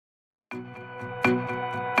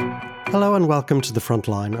Hello and welcome to The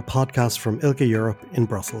Frontline, a podcast from ILGA-Europe in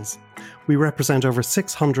Brussels. We represent over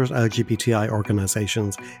 600 LGBTI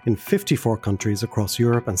organisations in 54 countries across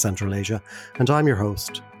Europe and Central Asia, and I'm your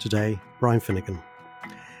host today, Brian Finnegan.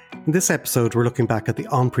 In this episode, we're looking back at the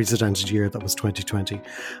unprecedented year that was 2020,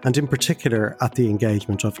 and in particular at the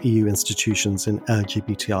engagement of EU institutions in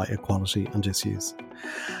LGBTI equality and issues.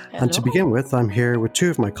 Hello. And to begin with, I'm here with two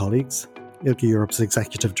of my colleagues, ILGA-Europe's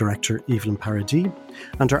Executive Director, Evelyne Paradis,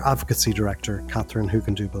 and our Advocacy Director, Katrin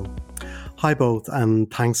Hugendubel. Hi both,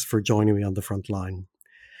 and thanks for joining me on the front line.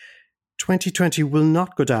 2020 will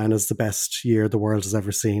not go down as the best year the world has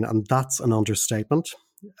ever seen, and that's an understatement.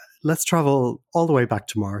 Let's travel all the way back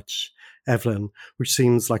to March, Evelyne, which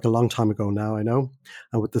seems like a long time ago now, I know,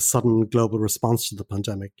 and with the sudden global response to the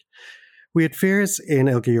pandemic. We had fears in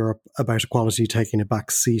ILGA-Europe about equality taking a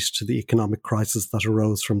back seat to the economic crisis that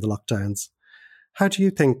arose from the lockdowns. How do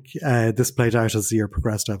you think this played out as the year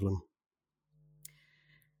progressed, Evelyne?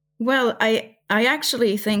 Well, I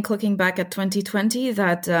actually think, looking back at 2020,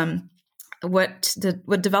 that what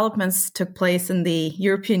developments took place in the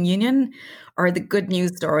European Union are the good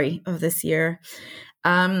news story of this year.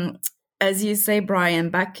 As you say, Brian,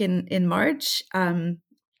 back in March, in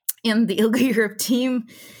the ILGA-Europe team,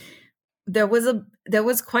 there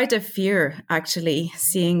was quite a fear, actually,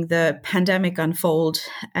 seeing the pandemic unfold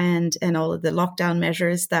and all of the lockdown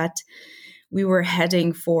measures, that we were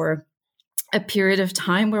heading for a period of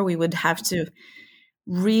time where we would have to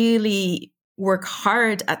really work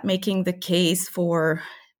hard at making the case for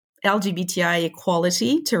LGBTI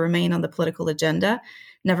equality to remain on the political agenda,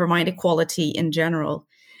 never mind equality in general.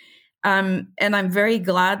 And I'm very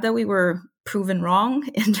glad that we were proven wrong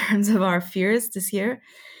in terms of our fears this year.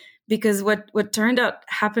 Because what turned out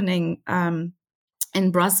happening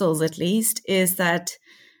in Brussels, at least, is that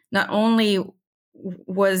not only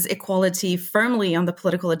was equality firmly on the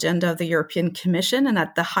political agenda of the European Commission and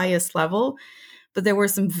at the highest level, but there were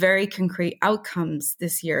some very concrete outcomes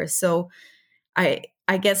this year. So I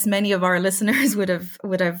guess many of our listeners would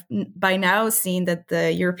have by now seen that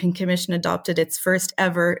the European Commission adopted its first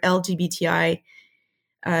ever LGBTI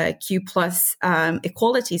Q plus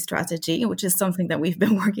equality strategy, which is something that we've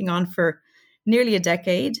been working on for nearly a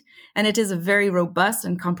decade. And it is a very robust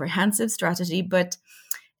and comprehensive strategy. But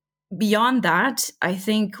beyond that, I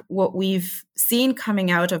think what we've seen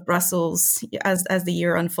coming out of Brussels as the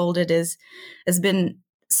year unfolded has been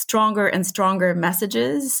stronger and stronger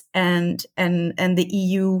messages and the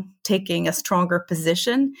EU taking a stronger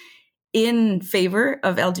position in favor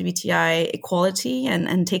of LGBTI equality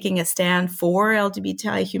and taking a stand for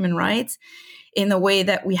LGBTI human rights in a way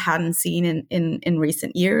that we hadn't seen in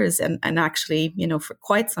recent years and actually, for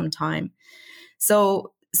quite some time.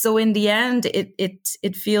 So in the end,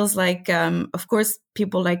 it feels like, of course,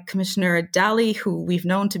 people like Commissioner Dalli, who we've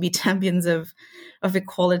known to be champions of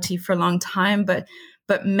equality for a long time, but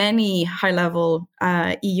many high-level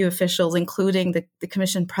EU officials, including the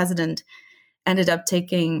Commission President, ended up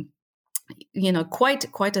taking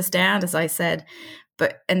quite a stand, as I said.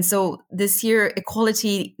 And so this year,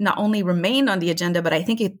 equality not only remained on the agenda, but I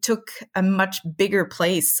think it took a much bigger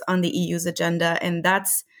place on the EU's agenda. And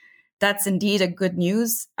that's indeed a good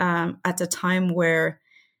news at a time where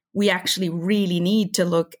we actually really need to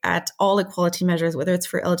look at all equality measures, whether it's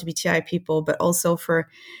for LGBTI people, but also for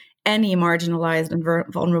any marginalized and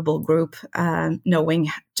vulnerable group, knowing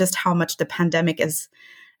just how much the pandemic has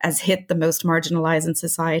hit the most marginalized in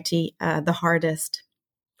society the hardest.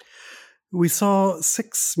 We saw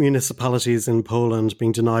 6 municipalities in Poland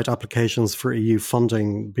being denied applications for EU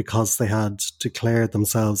funding because they had declared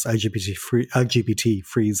themselves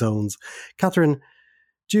LGBT-free zones. Katrin,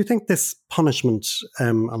 do you think this punishment,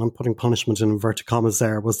 and I'm putting punishment in inverted commas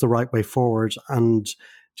there, was the right way forward? And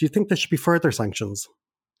do you think there should be further sanctions?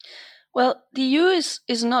 Well, the EU is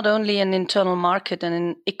not only an internal market and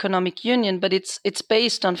an economic union, but it's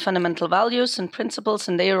based on fundamental values and principles,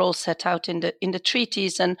 and they are all set out in the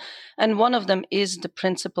treaties. And one of them is the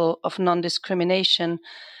principle of non-discrimination.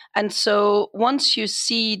 And so once you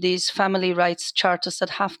see these family rights charters that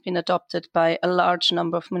have been adopted by a large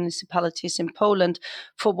number of municipalities in Poland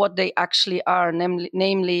for what they actually are,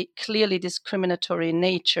 namely clearly discriminatory in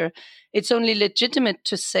nature, it's only legitimate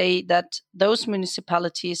to say that those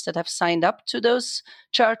municipalities that have signed up to those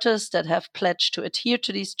charters, that have pledged to adhere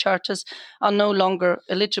to these charters, are no longer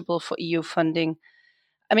eligible for EU funding.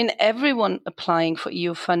 I mean, everyone applying for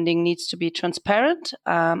EU funding needs to be transparent,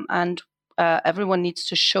 and everyone needs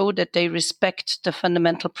to show that they respect the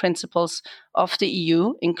fundamental principles of the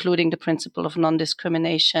EU, including the principle of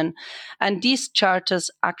non-discrimination. And these charters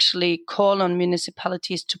actually call on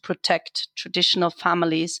municipalities to protect traditional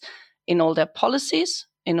families in all their policies,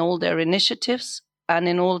 in all their initiatives, and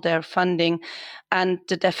in all their funding. And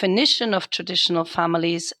the definition of traditional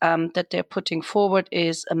families that they're putting forward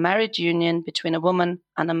is a married union between a woman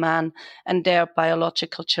and a man and their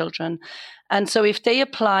biological children. And so if they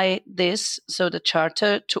apply this, so the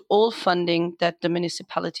charter, to all funding that the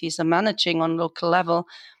municipalities are managing on local level,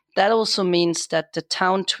 that also means that the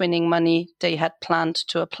town twinning money they had planned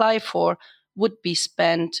to apply for would be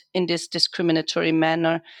spent in this discriminatory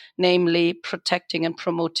manner, namely protecting and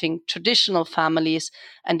promoting traditional families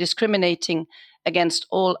and discriminating against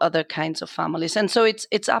all other kinds of families. And so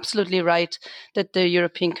it's absolutely right that the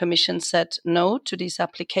European Commission said no to these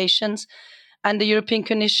applications. And the European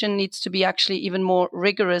Commission needs to be actually even more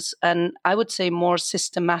rigorous and I would say more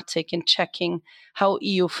systematic in checking how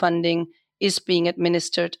EU funding is being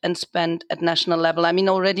administered and spent at national level. I mean,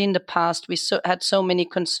 already in the past, we had so many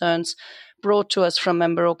concerns brought to us from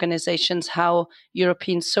member organizations how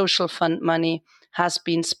European Social Fund money has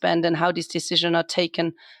been spent and how these decisions are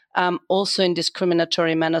taken also in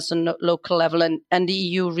discriminatory manners on local level. And the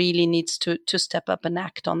EU really needs to step up and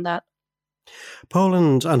act on that.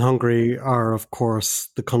 Poland and Hungary are, of course,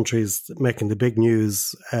 the countries making the big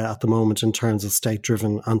news at the moment in terms of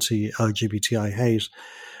state-driven anti-LGBTI hate.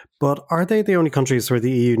 But are they the only countries where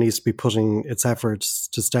the EU needs to be putting its efforts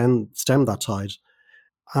to stem that tide?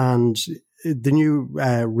 And the new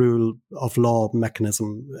rule of law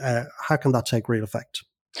mechanism, how can that take real effect?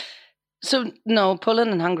 So no,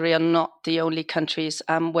 Poland and Hungary are not the only countries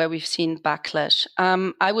where we've seen backlash.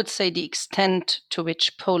 I would say the extent to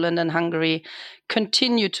which Poland and Hungary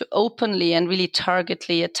continue to openly and really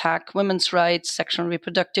targetedly attack women's rights, sexual and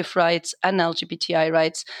reproductive rights, and LGBTI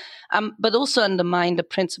rights, but also undermine the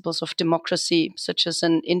principles of democracy, such as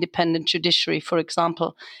an independent judiciary, for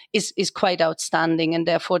example, is quite outstanding. And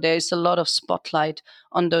therefore, there is a lot of spotlight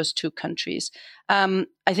on those two countries.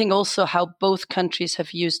 I think also how both countries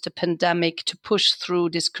have used the pandemic to push through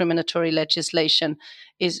discriminatory legislation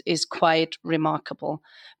is quite remarkable.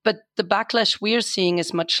 But the backlash we're seeing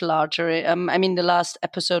is much larger. I mean, the last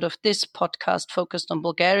episode of this podcast focused on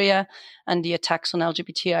Bulgaria and the attacks on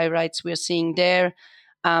LGBTI rights we're seeing there.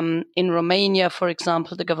 In Romania, for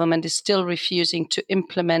example, the government is still refusing to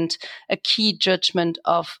implement a key judgment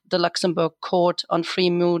of the Luxembourg court on free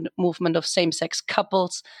movement of same-sex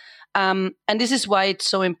couples. And this is why it's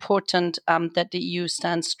so important that the EU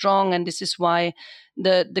stands strong. And this is why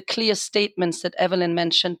the clear statements that Evelyne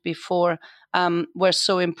mentioned before were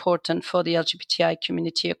so important for the LGBTI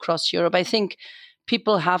community across Europe. I think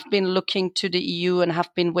people have been looking to the EU and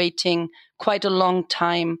have been waiting quite a long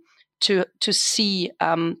time to see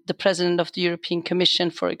the president of the European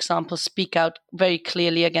Commission, for example, speak out very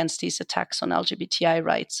clearly against these attacks on LGBTI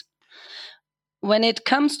rights. When it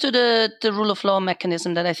comes to the rule of law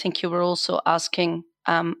mechanism that I think you were also asking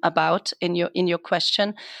about in your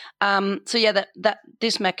question, that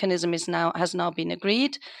this mechanism has now been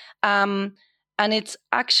agreed, and it's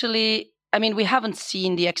actually. I mean, we haven't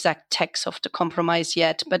seen the exact text of the compromise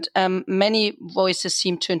yet, but many voices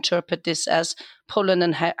seem to interpret this as Poland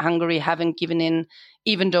and Hungary haven't given in,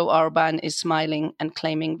 even though Orbán is smiling and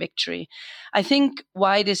claiming victory. I think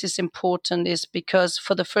why this is important is because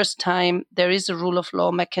for the first time, there is a rule of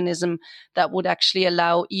law mechanism that would actually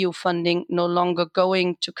allow EU funding no longer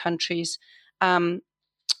going to countries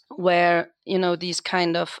where, these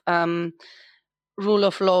kind of rule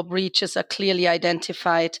of law breaches are clearly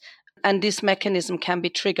identified. And this mechanism can be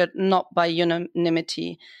triggered not by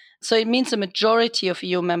unanimity. So it means a majority of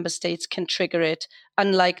EU member states can trigger it,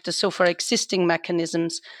 unlike the so far existing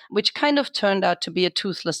mechanisms, which kind of turned out to be a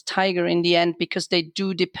toothless tiger in the end because they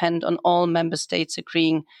do depend on all member states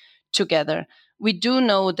agreeing together. We do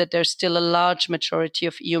know that there's still a large majority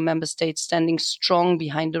of EU member states standing strong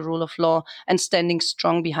behind the rule of law and standing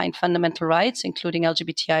strong behind fundamental rights, including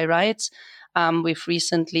LGBTI rights. We've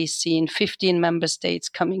recently seen 15 member states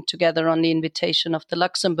coming together on the invitation of the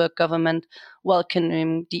Luxembourg government,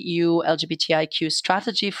 welcoming the EU LGBTIQ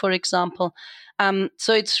strategy, for example.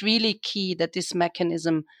 So it's really key that this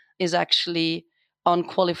mechanism is actually on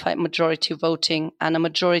qualified majority voting, and a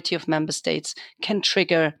majority of member states can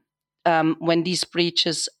trigger when these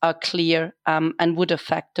breaches are clear and would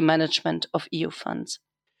affect the management of EU funds.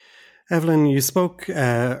 Evelyne, you spoke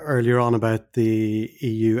earlier on about the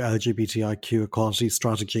EU LGBTIQ equality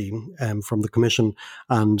strategy from the Commission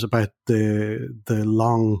and about the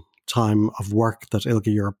long time of work that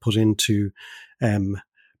ILGA-Europe put into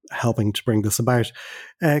helping to bring this about.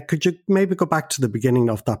 Could you maybe go back to the beginning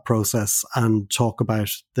of that process and talk about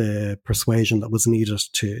the persuasion that was needed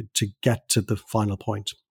to get to the final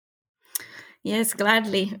point? Yes,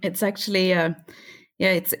 gladly. It's actually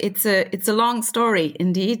Yeah, it's a long story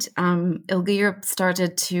indeed. ILGA-Europe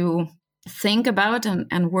started to think about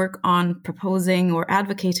and work on proposing or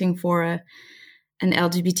advocating for an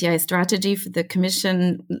LGBTI strategy for the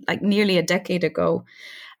Commission like nearly a decade ago.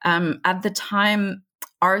 At the time,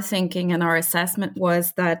 our thinking and our assessment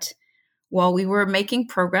was that while we were making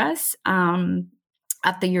progress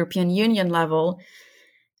at the European Union level,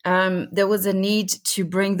 there was a need to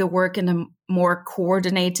bring the work in a more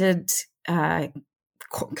coordinated,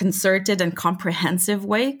 concerted and comprehensive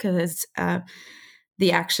way, because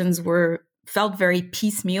the actions felt very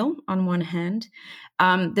piecemeal on one hand.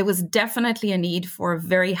 There was definitely a need for a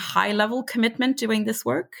very high level commitment doing this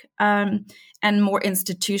work, and more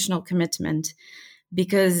institutional commitment,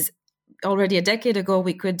 because already a decade ago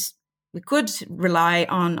we could rely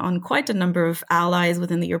on quite a number of allies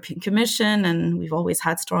within the European Commission, and we've always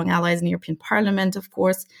had strong allies in the European Parliament, of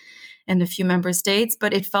course, and a few member states,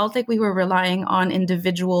 but it felt like we were relying on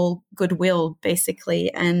individual goodwill,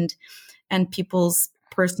 basically, and people's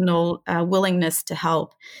personal willingness to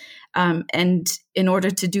help. And in order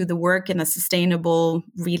to do the work in a sustainable,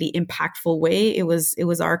 really impactful way, it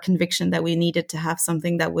was our conviction that we needed to have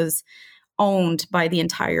something that was owned by the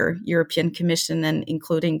entire European Commission, and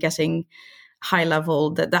including getting high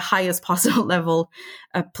level, the highest possible level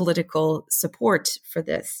of political support for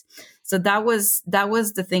this. So that was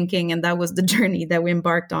the thinking, and that was the journey that we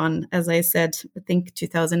embarked on, as I said, I think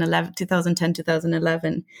 2010,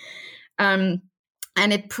 2011. And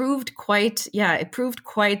it proved quite a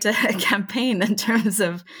campaign in terms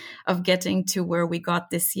of getting to where we got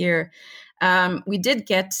this year. We did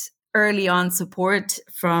get early on support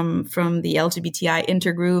from the LGBTI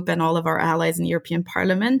Intergroup and all of our allies in the European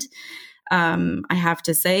Parliament. I have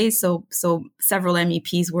to say, so several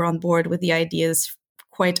MEPs were on board with the ideas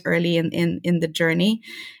quite early in the journey,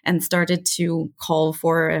 and started to call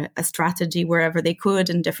for a strategy wherever they could,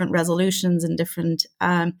 in different resolutions and different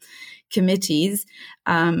committees.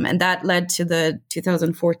 And that led to the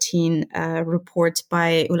 2014 report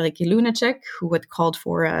by Ulrike, who had called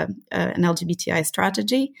for an LGBTI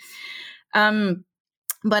strategy.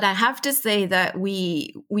 But I have to say that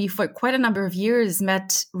we for quite a number of years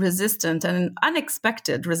met resistance, and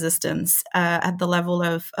unexpected resistance at the level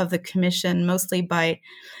of the Commission, mostly by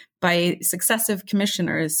successive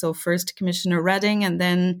commissioners. So first Commissioner Reding, and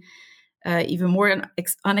then even more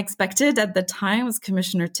unexpected at the time was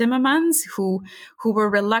Commissioner Timmermans, who were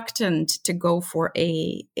reluctant to go for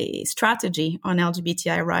a strategy on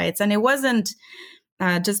LGBTI rights. And it wasn't,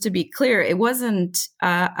 just to be clear, it wasn't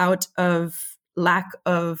out of lack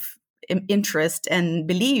of interest and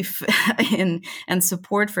belief in and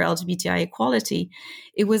support for LGBTI equality.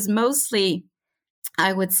 It was mostly,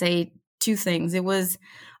 I would say, two things. It was,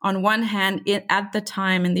 on one hand, at the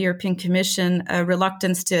time in the European Commission, a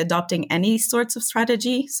reluctance to adopting any sorts of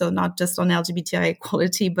strategy. So not just on LGBTI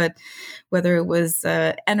equality, but whether it was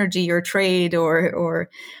energy or trade or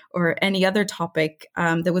any other topic,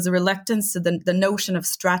 there was a reluctance to the notion of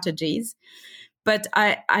strategies. But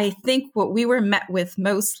I think what we were met with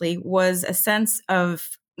mostly was a sense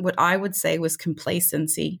of what I would say was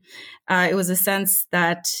complacency. It was a sense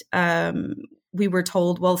that we were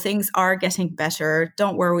told, well, things are getting better.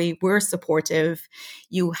 Don't worry, we're supportive.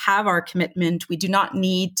 You have our commitment. We do not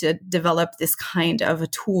need to develop this kind of a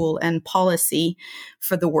tool and policy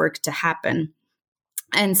for the work to happen.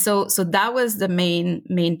 And so that was the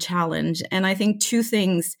main challenge. And I think two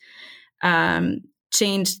things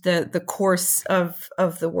changed the course of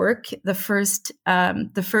the work. The first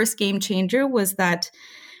game changer was that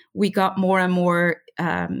we got more and more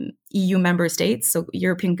EU member states, so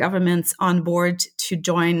European governments, on board to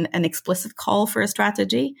join an explicit call for a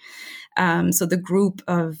strategy. So the group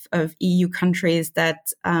of EU countries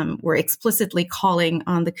that were explicitly calling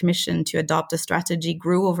on the Commission to adopt a strategy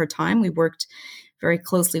grew over time. We worked very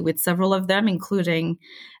closely with several of them, including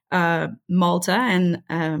Malta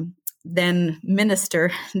and then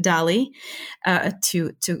Minister Dalli,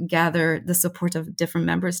 to gather the support of different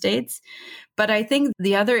member states. But I think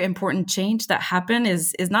the other important change that happened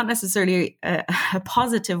is not necessarily a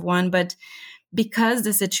positive one, but because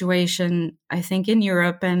the situation, I think, in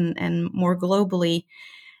Europe and more globally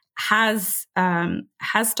has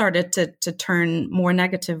started to turn more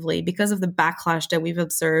negatively because of the backlash that we've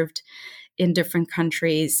observed in different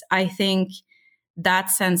countries. I think that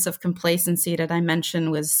sense of complacency that I mentioned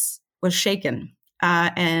was shaken,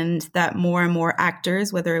 and that more and more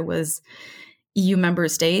actors, whether it was EU member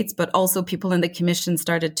states, but also people in the Commission,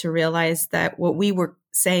 started to realize that what we were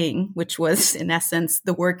saying, which was in essence,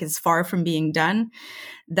 the work is far from being done,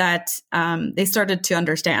 that they started to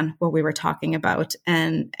understand what we were talking about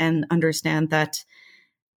and understand that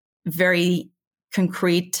very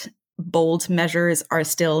concrete, bold measures are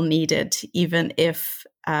still needed, even if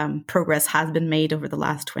progress has been made over the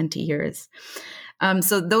last 20 years.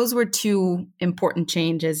 So those were two important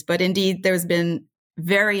changes. But indeed, there's been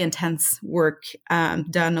very intense work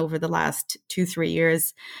done over the last 2-3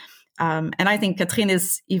 years. And I think Katrin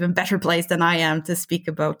is even better placed than I am to speak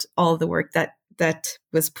about all the work that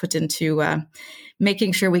was put into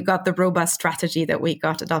making sure we got the robust strategy that we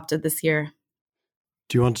got adopted this year.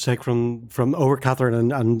 Do you want to take from over,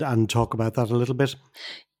 Katrin, and talk about that a little bit?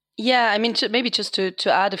 Yeah, I mean, maybe just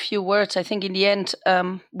to add a few words, I think in the end,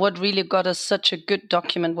 what really got us such a good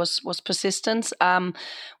document was persistence.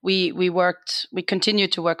 We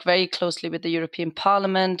continued to work very closely with the European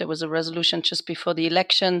Parliament. There was a resolution just before the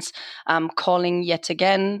elections, calling yet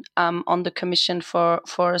again on the Commission for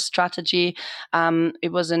a strategy.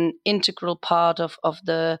 It was an integral part of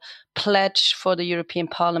the pledge for the European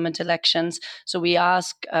Parliament elections. So we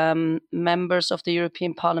ask members of the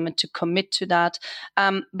European Parliament to commit to that.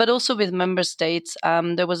 But also with member states,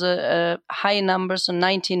 there was a high number, so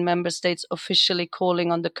 19 member states officially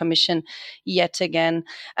calling on the Commission yet again.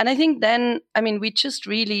 And I think then, we just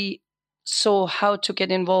really saw how to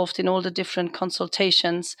get involved in all the different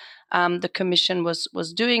consultations the Commission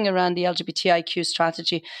was doing around the LGBTIQ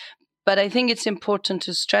strategy. But I think it's important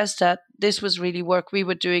to stress that this was really work we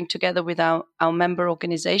were doing together with our member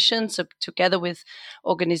organizations, so together with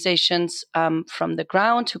organizations from the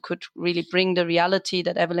ground who could really bring the reality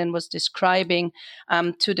that Evelyne was describing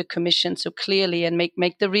to the Commission so clearly and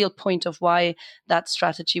make the real point of why that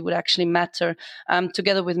strategy would actually matter,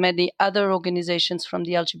 together with many other organizations from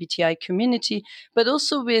the LGBTI community, but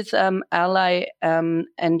also with ally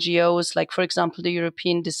NGOs, like, for example, the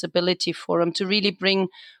European Disability Forum, to really bring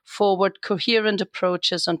forward coherent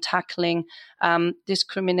approaches on tackling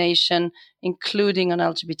discrimination, including on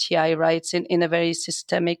LGBTI rights in a very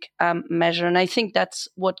systemic measure. And I think that's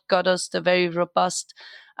what got us the very robust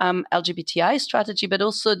LGBTI strategy, but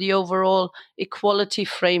also the overall equality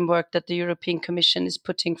framework that the European Commission is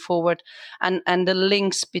putting forward, and the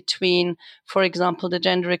links between, for example, the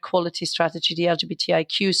gender equality strategy, the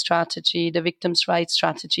LGBTIQ strategy, the victims' rights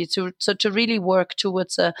strategy, to really work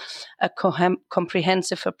towards a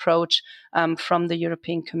comprehensive approach from the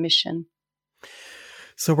European Commission.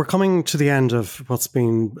 So we're coming to the end of what's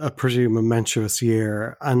been a pretty momentous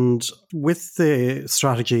year. And with the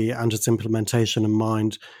strategy and its implementation in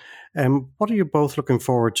mind, what are you both looking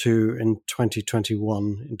forward to in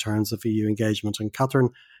 2021 in terms of EU engagement? And Katrin,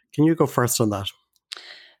 can you go first on that?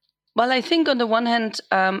 Well, I think on the one hand,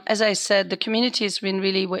 as I said, the community has been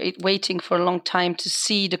really waiting for a long time to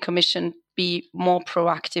see the Commission be more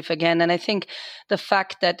proactive again. And I think the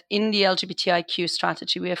fact that in the LGBTIQ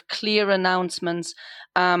strategy, we have clear announcements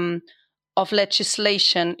of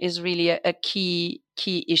legislation is really a key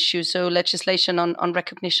issue. So legislation on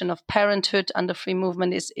recognition of parenthood under free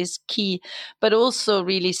movement is key, but also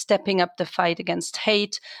really stepping up the fight against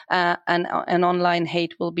hate and online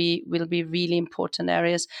hate will be really important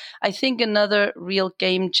areas. I think another real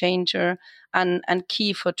game changer and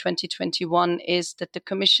key for 2021 is that the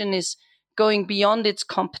Commission is going beyond its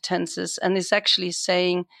competences and is actually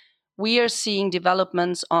saying, we are seeing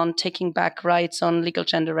developments on taking back rights on legal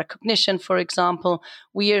gender recognition, for example.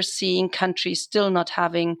 We are seeing countries still not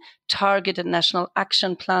having targeted national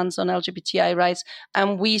action plans on LGBTI rights.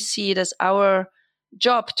 And we see it as our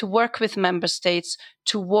job to work with member states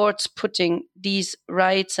towards putting these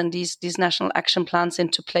rights and these national action plans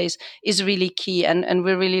into place is really key. And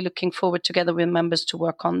we're really looking forward together with members to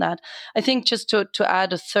work on that. I think just to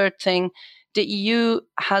add a third thing, the EU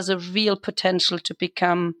has a real potential to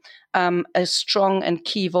become a strong and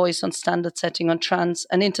key voice on standard setting on trans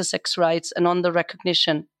and intersex rights and on the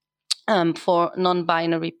recognition for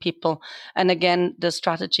non-binary people. And again, the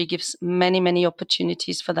strategy gives many, many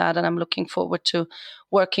opportunities for that. And I'm looking forward to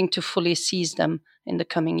working to fully seize them in the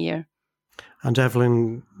coming year. And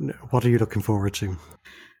Evelyne, what are you looking forward to?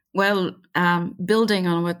 Well, building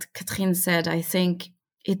on what Katrin said, I think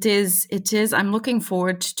it is. I'm looking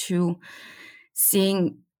forward to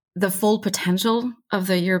seeing the full potential of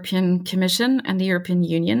the European Commission and the European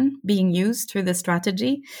Union being used through the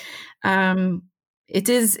strategy. It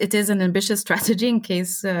is an ambitious strategy. In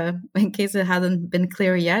case it hasn't been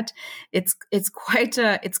clear yet, it's quite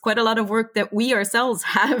a lot of work that we ourselves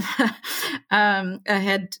have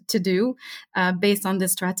ahead to do based on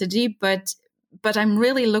this strategy. But I'm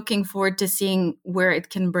really looking forward to seeing where it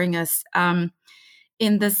can bring us.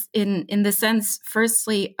 In the sense,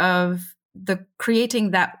 firstly, of the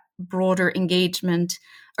creating that broader engagement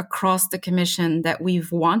across the Commission that we've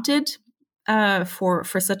wanted for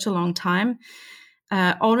such a long time.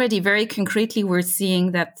 already very concretely, we're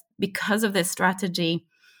seeing that because of this strategy,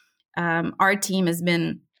 our team has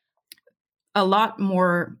been a lot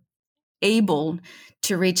more able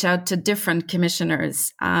to reach out to different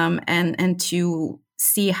commissioners and to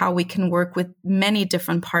see how we can work with many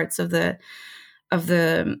different parts of the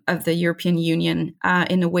European Union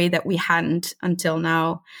in a way that we hadn't until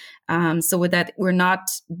now. So with that, we're not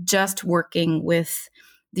just working with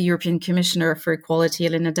the European Commissioner for Equality,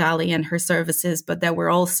 Elena Dali, and her services, but that we're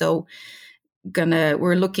also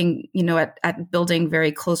we're looking, at building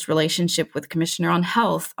very close relationship with Commissioner on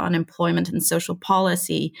Health, on Employment and Social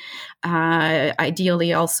Policy,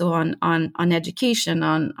 ideally also on education,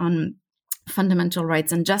 on fundamental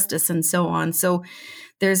rights and justice, and so on. So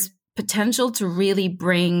there's potential to really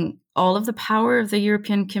bring all of the power of the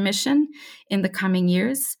European Commission in the coming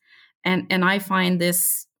years. And I find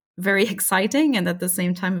this very exciting and at the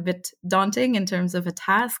same time a bit daunting in terms of a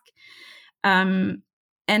task.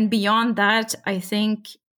 And beyond that, I think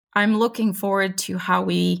I'm looking forward to how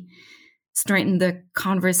we strengthen the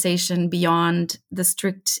conversation beyond the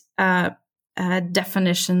strict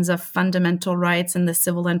definitions of fundamental rights in the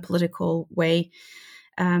civil and political way.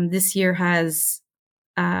 This year has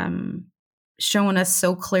shown us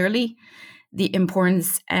so clearly the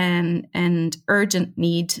importance and urgent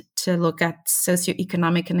need to look at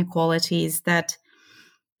socioeconomic inequalities that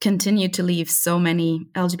continue to leave so many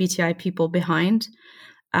LGBTI people behind.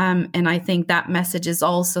 And I think that message is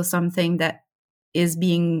also something that is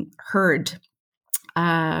being heard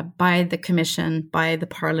by the Commission, by the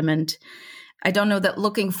Parliament. I don't know that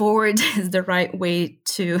looking forward is the right way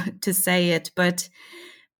to say it, but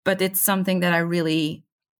it's something that I really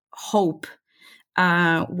hope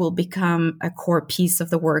will become a core piece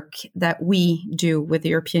of the work that we do with the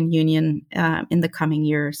European Union in the coming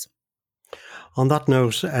years. On that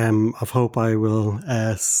note of hope, I will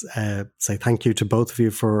say thank you to both of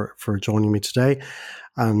you for joining me today.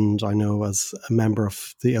 And I know as a member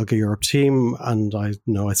of the ILGA-Europe team, and I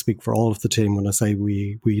know I speak for all of the team when I say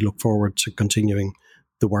we look forward to continuing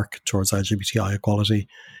the work towards LGBTI equality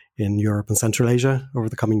in Europe and Central Asia over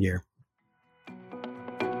the coming year.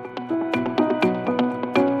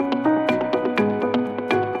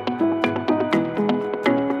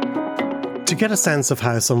 To get a sense of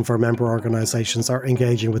how some of our member organisations are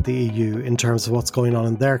engaging with the EU in terms of what's going on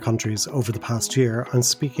in their countries over the past year, I'm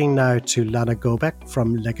speaking now to Lana Gobek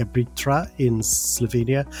from LGBT in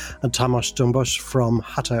Slovenia and Tamás Dumbos from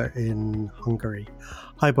HATA in Hungary.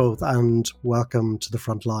 Hi both and welcome to the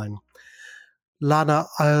Frontline. Lana,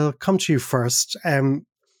 I'll come to you first. Can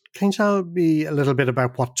you tell me a little bit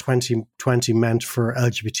about what 2020 meant for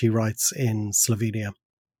LGBT rights in Slovenia?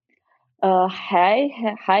 Hi,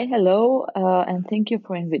 hello, and thank you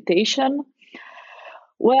for invitation.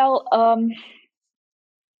 Well,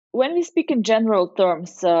 when we speak in general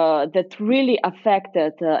terms, that really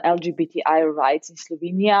affected LGBTI rights in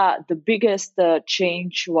Slovenia, the biggest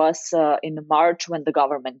change was in March when the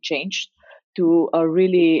government changed to a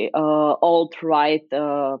really alt-right,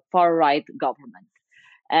 far-right government.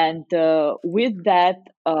 And with that,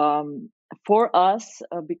 for us,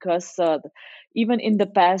 because even in the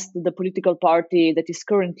past, the political party that is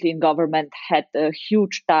currently in government had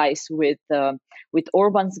huge ties with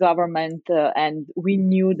Orban's government, and we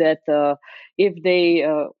knew that if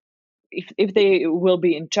they will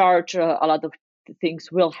be in charge, a lot of things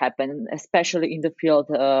will happen, especially in the field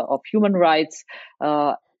of human rights,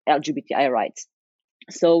 LGBTI rights.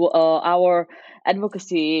 So our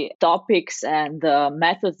advocacy topics and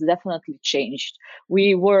methods definitely changed.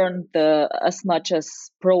 We weren't as much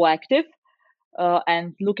as proactive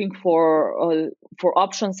and looking for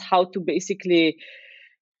options how to basically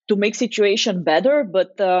to make situation better,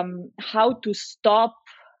 but how to stop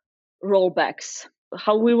rollbacks,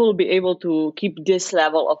 how we will be able to keep this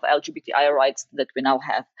level of LGBTI rights that we now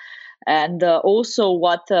have. And also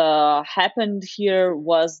what happened here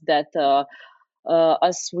was that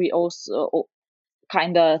as we also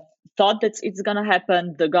kind of thought that it's going to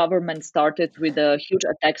happen, the government started with huge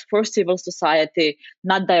attacks for civil society,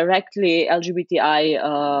 not directly LGBTI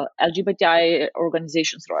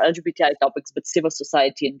organizations or LGBTI topics, but civil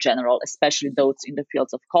society in general, especially those in the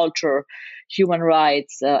fields of culture, human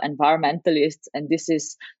rights, environmentalists. And this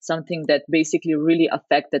is something that basically really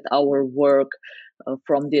affected our work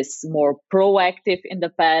from this more proactive in the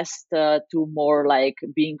past to more like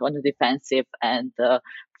being on the defensive and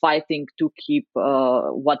fighting to keep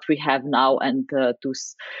what we have now and to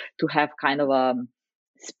have kind of a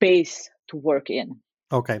space to work in.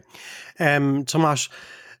 Okay. Tamás,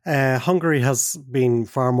 Hungary has been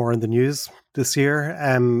far more in the news this year.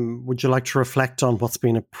 Would you like to reflect on what's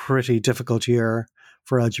been a pretty difficult year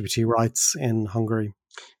for LGBT rights in Hungary?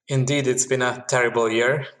 Indeed, it's been a terrible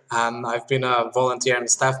year. I've been a volunteer and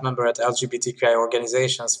staff member at LGBTQI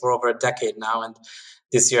organizations for over a decade now, and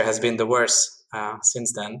this year has been the worst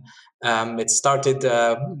since then. It started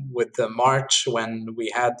with March, when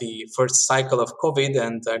we had the first cycle of COVID,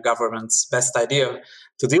 and the government's best idea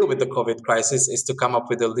to deal with the COVID crisis is to come up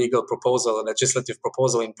with a legislative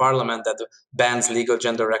proposal in parliament that bans legal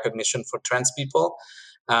gender recognition for trans people.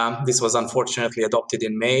 This was unfortunately adopted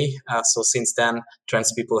in May. So since then,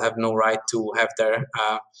 trans people have no right to have their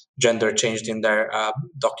gender changed in their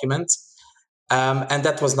documents. And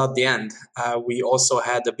that was not the end. We also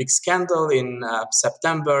had a big scandal in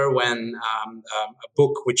September when a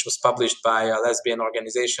book which was published by a lesbian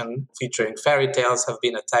organization featuring fairy tales have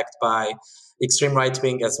been attacked by extreme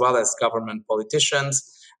right-wing as well as government politicians.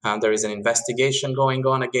 There is an investigation going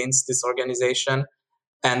on against this organization.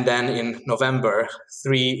 And then in November,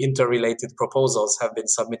 3 interrelated proposals have been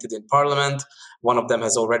submitted in Parliament. One of them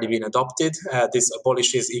has already been adopted. This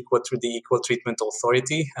abolishes the Equal Treatment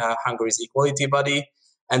Authority, Hungary's equality body,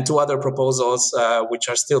 and 2 other proposals which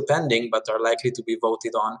are still pending but are likely to be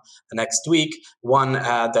voted on next week. One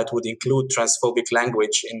that would include transphobic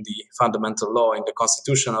language in the fundamental law, in the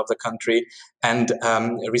constitution of the country, and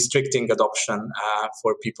restricting adoption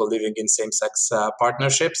for people living in same-sex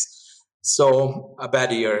partnerships. So a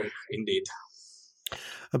bad year indeed.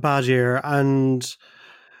 A bad year. And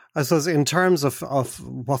I suppose in terms of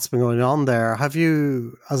what's been going on there, have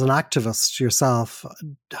you, as an activist yourself,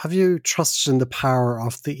 have you trusted in the power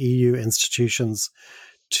of the EU institutions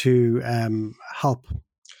to help?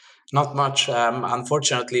 Not much.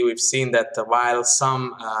 Unfortunately, we've seen that while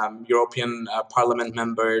some European Parliament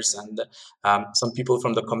members and some people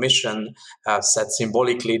from the Commission said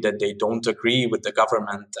symbolically that they don't agree with the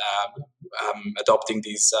government adopting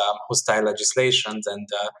these hostile legislations and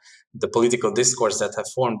the political discourse that have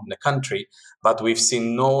formed in the country, but we've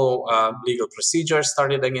seen no legal procedure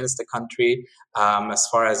started against the country. As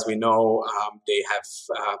far as we know, they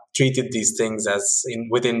have treated these things as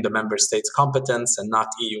within the member states' competence and not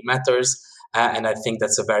EU matters. And I think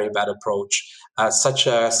that's a very bad approach. Such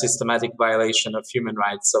a systematic violation of human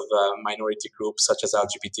rights of minority groups such as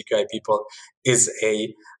LGBTQI people is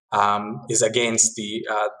against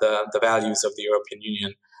the values of the European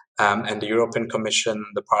Union. And the European Commission,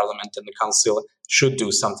 the Parliament, and the Council should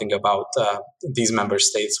do something about these member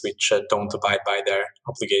states which don't abide by their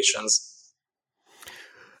obligations.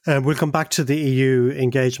 We'll come back to the EU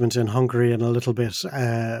engagement in Hungary in a little bit.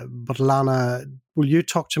 But Lana, will you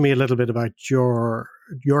talk to me a little bit about your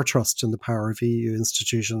trust in the power of EU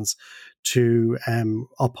institutions to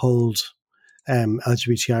uphold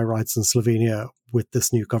LGBTI rights in Slovenia with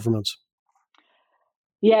this new government?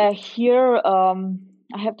 Yeah, here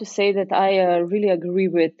I have to say that I really agree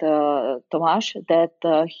with Tomáš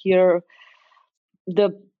that here the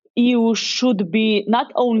EU should be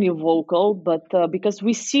not only vocal, but because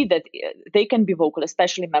we see that they can be vocal,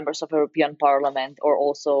 especially members of European Parliament or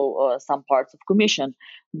also some parts of Commission.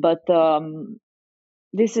 But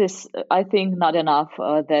this is, I think, not enough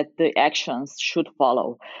that the actions should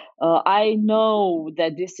follow. I know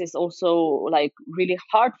that this is also like really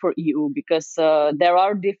hard for EU because there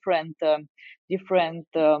are different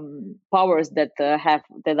powers that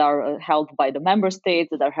are held by the member states,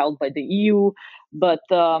 that are held by the EU. But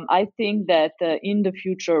I think that in the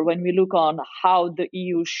future, when we look on how the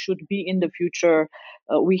EU should be in the future,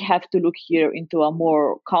 we have to look here into a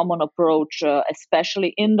more common approach,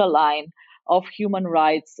 especially in the line of human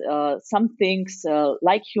rights. Some things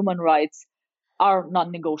like human rights are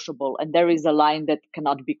non-negotiable, and there is a line that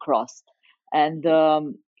cannot be crossed. And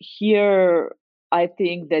here, I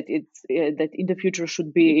think that it's that in the future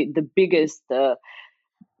should be the biggest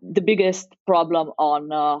problem on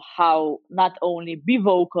how not only be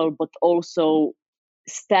vocal but also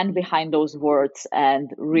stand behind those words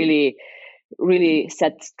and really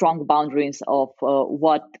set strong boundaries of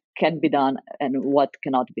what can be done and what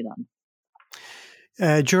cannot be done.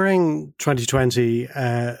 During 2020,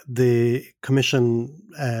 the Commission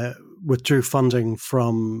withdrew funding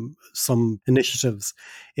from some initiatives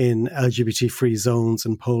in LGBT-free zones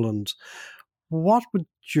in Poland. What would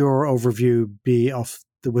your overview be of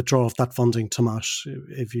the withdrawal of that funding, Tomáš,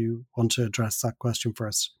 if you want to address that question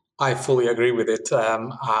first? I fully agree with it.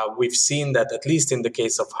 We've seen that, at least in the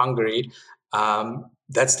case of Hungary,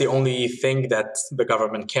 that's the only thing that the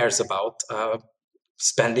government cares about,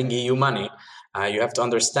 spending EU money. You have to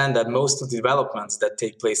understand that most of the developments that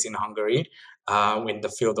take place in Hungary in the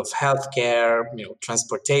field of healthcare,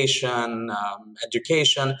 transportation,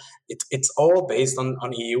 education, it's all based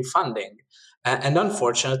on EU funding. And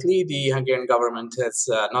unfortunately, the Hungarian government has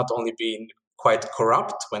not only been quite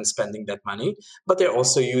corrupt when spending that money, but they're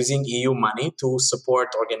also using EU money to support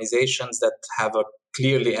organizations that have a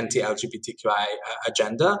clearly anti-LGBTQI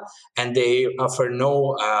agenda, and they offer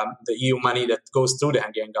the EU money that goes through the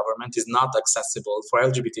Hungarian government is not accessible for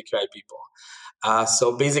LGBTQI people.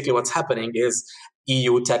 So basically what's happening is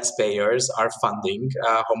EU taxpayers are funding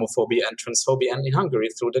homophobia and transphobia in Hungary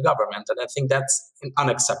through the government. And I think that's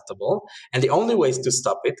unacceptable. And the only ways to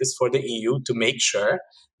stop it is for the EU to make sure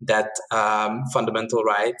that fundamental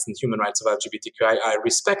rights and human rights of LGBTQI are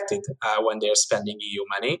respected when they are spending EU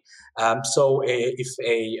money. So if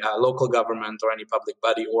a local government or any public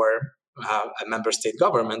body or a member state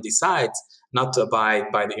government decides not to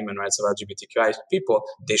abide by the human rights of LGBTQI people,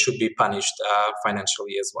 they should be punished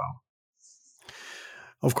financially as well.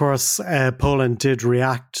 Of course, Poland did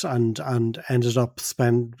react and ended up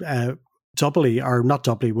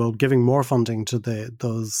giving more funding to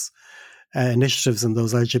those initiatives in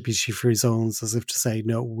those LGBT-free zones, as if to say,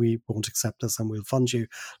 no, we won't accept this and we'll fund you.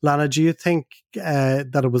 Lana, do you think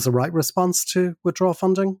that it was the right response to withdraw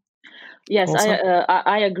funding? Yes,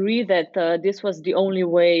 I agree that this was the only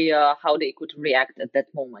way how they could react at that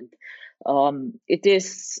moment.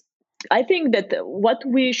 I think that what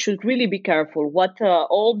we should really be careful, what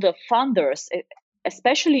all the funders,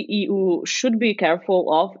 especially EU, should be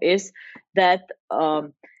careful of is that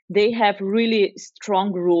they have really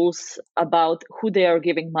strong rules about who they are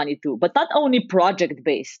giving money to, but not only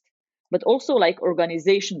project-based, but also like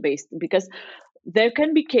organization-based, because there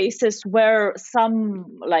can be cases where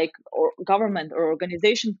some government or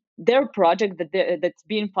organization, their project that's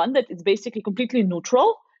being funded is basically completely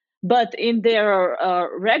neutral, but in their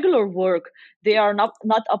regular work, they are not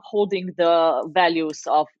upholding the values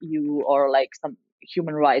of EU or like some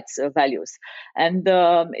human rights values. And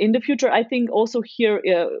in the future, I think also here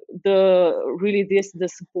the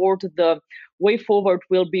support, the way forward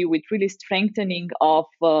will be with really strengthening of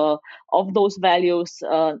those values,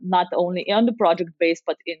 not only on the project base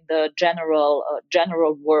but in the general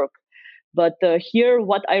work. But here,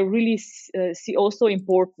 what I really see also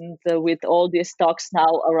important with all these talks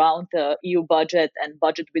now around EU budget and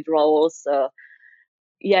budget withdrawals.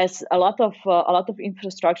 Yes, a lot of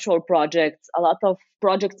infrastructural projects, a lot of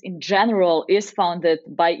projects in general is funded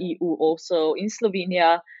by EU also in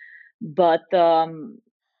Slovenia, but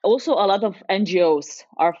also a lot of NGOs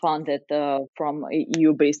are funded from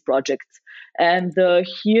EU-based projects. And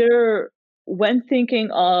here, when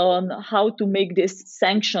thinking on how to make these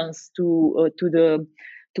sanctions to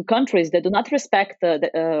countries that do not respect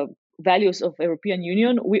the values of European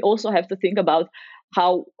Union, we also have to think about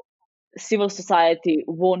how civil society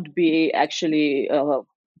won't be actually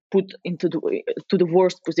put into the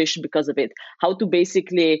worst position because of it. How to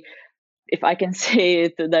basically, if I can say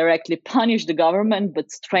it directly, punish the government,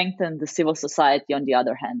 but strengthen the civil society on the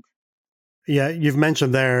other hand. Yeah, you've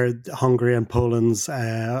mentioned there Hungary and Poland's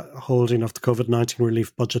holding of the COVID-19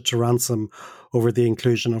 relief budget to ransom over the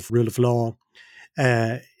inclusion of rule of law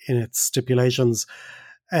in its stipulations.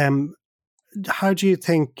 How do you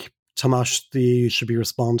think, Tomasz, the EU should be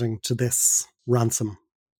responding to this ransom?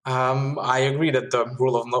 I agree that the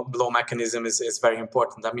rule of law mechanism is very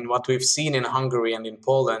important. I mean, what we've seen in Hungary and in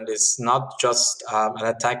Poland is not just an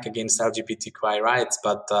attack against LGBTQI rights,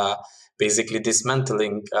 but basically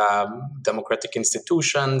dismantling democratic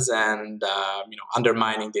institutions and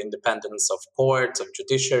undermining the independence of courts, of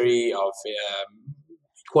judiciary, of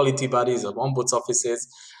equality bodies, of ombuds offices.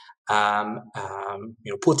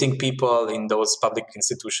 Putting people in those public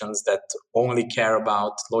institutions that only care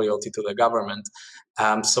about loyalty to the government.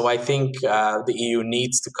 So I think the EU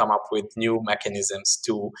needs to come up with new mechanisms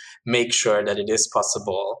to make sure that it is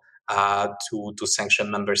possible to sanction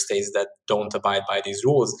member states that don't abide by these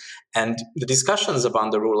rules. And the discussions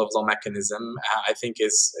about the rule of law mechanism, I think,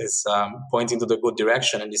 is pointing to the good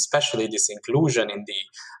direction, and especially this inclusion in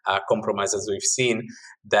the compromises we've seen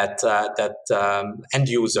that end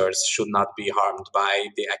users should not be harmed by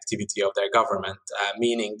the activity of their government,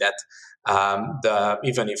 meaning that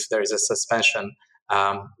even if there is a suspension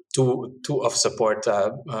of support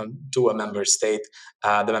to a member state,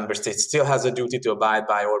 the member state still has a duty to abide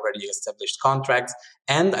by already established contracts.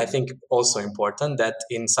 And I think also important that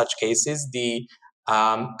in such cases, the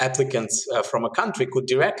applicants from a country could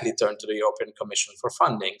directly turn to the European Commission for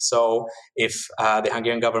funding. So if the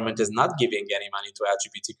Hungarian government is not giving any money to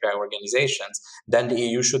LGBTQI organizations, then the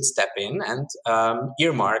EU should step in and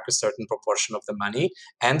earmark a certain proportion of the money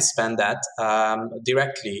and spend that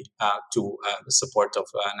directly to the support of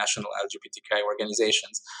national LGBTQI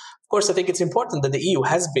organizations. Of course, I think it's important that the EU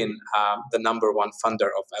has been the number one funder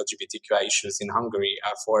of LGBTQI issues in Hungary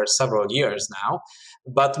for several years now.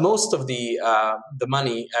 But most of the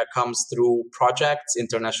money comes through projects,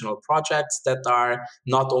 international projects that are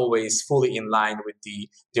not always fully in line with the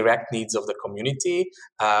direct needs of the community.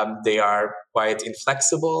 They are quite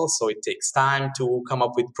inflexible, so it takes time to come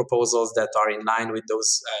up with proposals that are in line with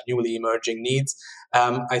those newly emerging needs.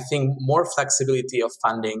 I think more flexibility of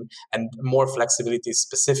funding and more flexibility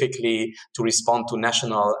specifically to respond to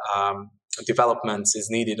national developments is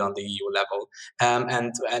needed on the EU level,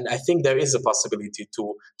 and I think there is a possibility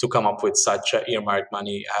to come up with such earmarked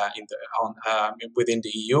money within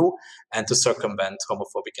the EU and to circumvent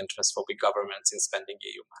homophobic and transphobic governments in spending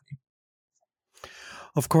EU money.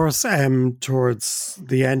 Of course, towards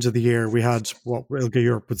the end of the year, we had what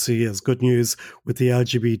ILGA-Europe would see as good news with the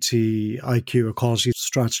LGBTIQ equality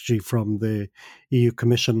strategy from the EU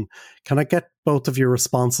Commission. Can I get both of your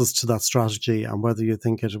responses to that strategy and whether you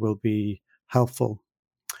think it will be helpful?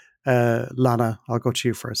 Lana, I'll go to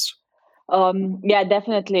you first. Yeah,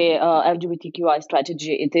 definitely. LGBTQI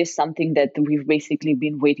strategy. It is something that we've basically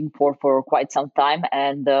been waiting for quite some time,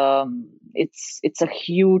 and it's a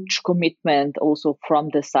huge commitment also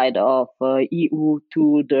from the side of EU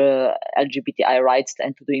to the LGBTI rights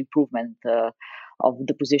and to the improvement of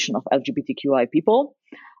the position of LGBTQI people.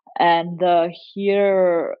 And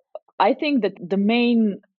here, I think that the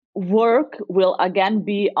main work will again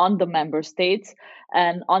be on the member states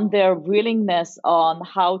and on their willingness on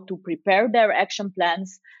how to prepare their action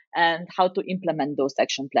plans and how to implement those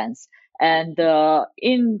action plans. And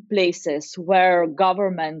in places where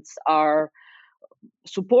governments are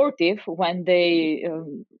supportive, when they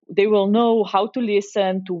will know how to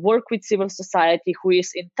listen, to work with civil society, who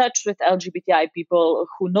is in touch with LGBTI people,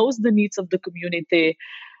 who knows the needs of the community,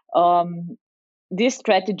 this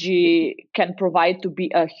strategy can provide to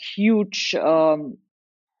be a huge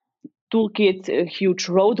toolkit, a huge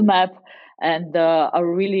roadmap, and a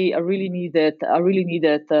really needed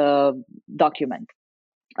document.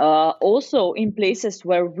 Also, in places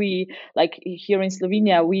where we, like here in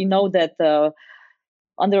Slovenia, we know that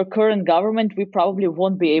under current government, we probably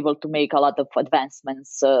won't be able to make a lot of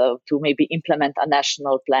advancements to maybe implement a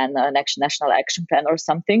national plan, a national action plan or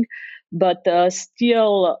something. But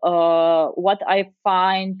still, what I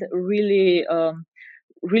find really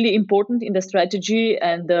important in the strategy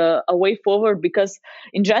and a way forward, because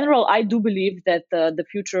in general, I do believe that the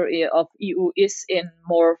future of EU is in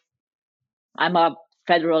more, I'm a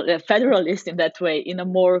federalist in that way, in a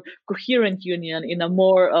more coherent union, in a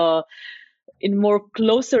more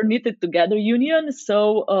closer knitted together union.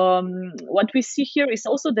 So what we see here is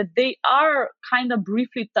also that they are kind of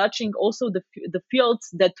briefly touching also the fields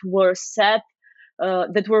that were set,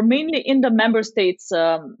 that were mainly in the member states,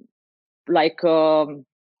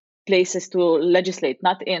 places to legislate,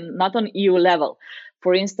 not on EU level.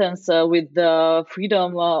 For instance, with the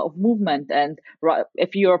freedom of movement, and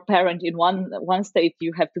if you're a parent in one state,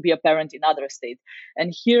 you have to be a parent in other state.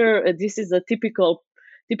 And here, this is a typical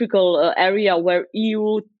area where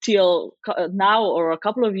EU till now, or a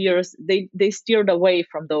couple of years, they steered away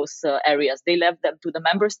from those areas. They left them to the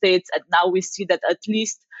member states, and now we see that at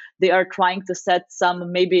least they are trying to set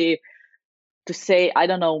some, maybe to say, I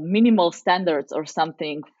don't know, minimal standards or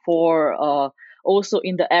something for also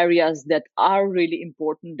in the areas that are really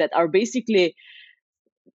important, that are basically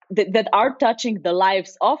that are touching the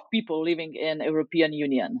lives of people living in European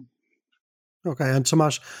Union. Okay, and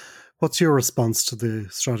Tomasz, what's your response to the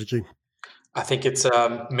strategy? I think it's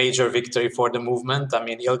a major victory for the movement. I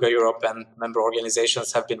mean, ILGA-Europe and member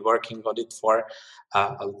organizations have been working on it for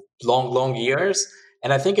long years.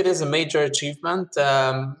 And I think it is a major achievement,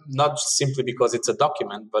 not simply because it's a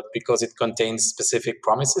document, but because it contains specific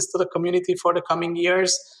promises to the community for the coming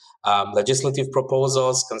years, legislative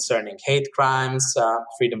proposals concerning hate crimes,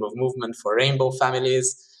 freedom of movement for rainbow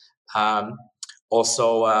families,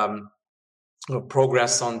 also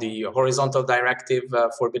progress on the horizontal directive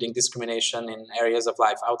forbidding discrimination in areas of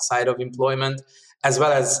life outside of employment, as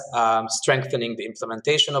well as strengthening the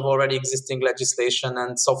implementation of already existing legislation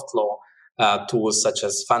and soft law tools such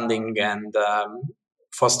as funding and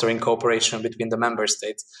fostering cooperation between the member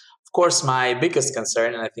states. Of course, my biggest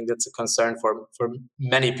concern, and I think that's a concern for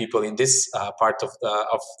many people in this part of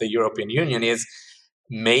the European Union, is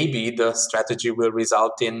maybe the strategy will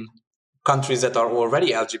result in countries that are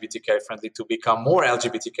already LGBTQI friendly to become more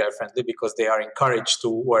LGBTQI friendly because they are encouraged to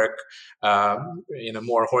work in a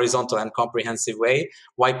more horizontal and comprehensive way,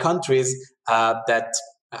 while countries that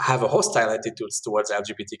have a hostile attitudes towards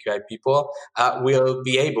LGBTQI people will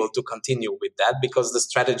be able to continue with that, because the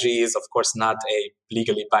strategy is, of course, not a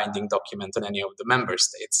legally binding document in any of the member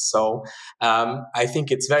states. So I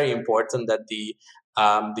think it's very important that the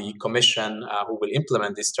Commission, who will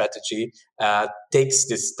implement this strategy, takes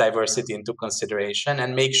this diversity into consideration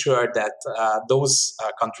and make sure that those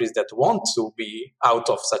countries that want to be out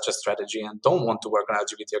of such a strategy and don't want to work on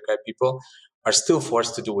LGBTQI people are still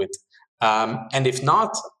forced to do it. And if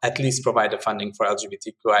not, at least provide the funding for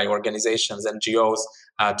LGBTQI organizations, NGOs,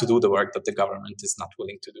 to do the work that the government is not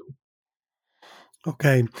willing to do.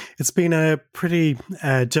 Okay, it's been a pretty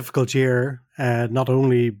difficult year, not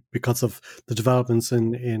only because of the developments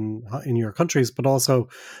in your countries, but also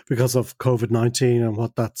because of COVID-19 and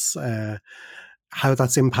what that's how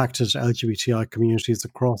that's impacted LGBTI communities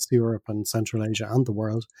across Europe and Central Asia and the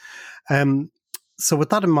world. So, with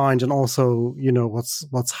that in mind, and also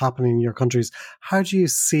what's happening in your countries, how do you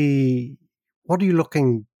see? What are you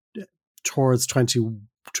looking towards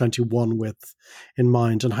 2021 with in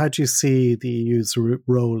mind, and how do you see the EU's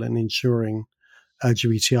role in ensuring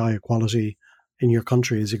LGBTI equality in your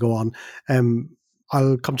country as you go on?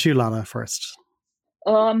 I'll come to you, Lana, first.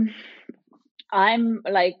 I'm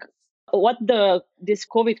like, what this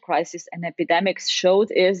COVID crisis and epidemics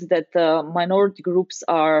showed is that minority groups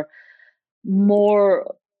are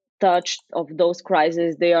more touched of those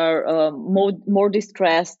crises. They are more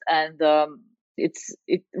distressed, and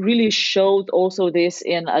it really showed also this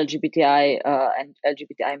in LGBTI and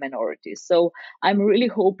LGBTI minorities. So I'm really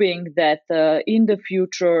hoping that in the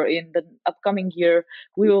future, in the upcoming year,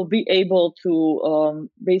 we will be able to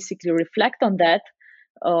basically reflect on that,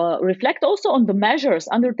 reflect also on the measures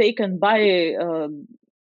undertaken by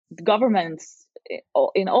governments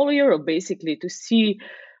in all Europe, basically, to see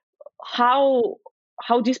how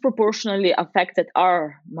disproportionately affected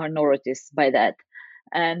are minorities by that,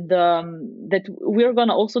 and that we're going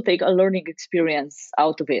to also take a learning experience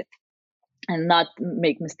out of it and not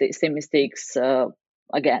make same mistakes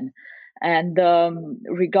again. And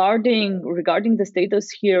regarding the status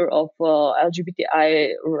here of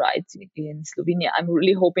LGBTI rights in Slovenia, I'm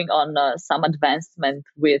really hoping on some advancement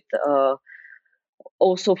with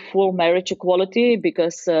also full marriage equality,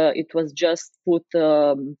 because it was just put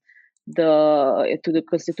to the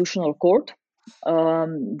Constitutional Court,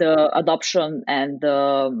 the adoption and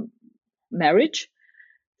marriage.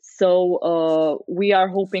 So we are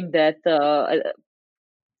hoping that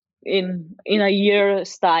in a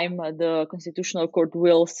year's time, the Constitutional Court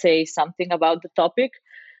will say something about the topic.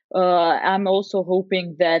 I'm also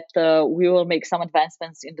hoping that we will make some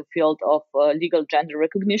advancements in the field of legal gender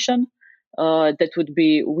recognition. That would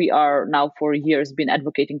be, we are now for years been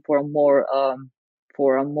advocating for a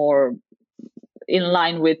more in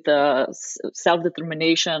line with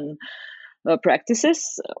self-determination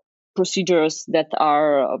practices, procedures that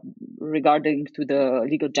are regarding to the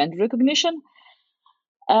legal gender recognition.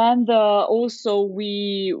 And also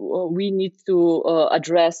we need to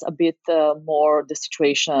address a bit more the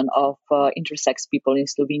situation of intersex people in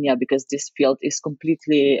Slovenia, because this field is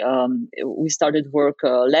completely, we started work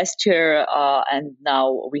last year, and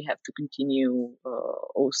now we have to continue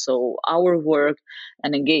also our work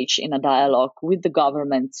and engage in a dialogue with the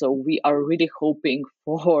government. So we are really hoping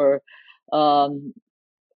for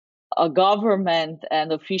a government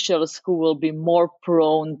and officials who will be more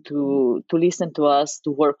prone to listen to us,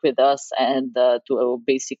 to work with us, and to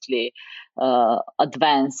basically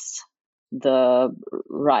advance the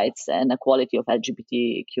rights and equality of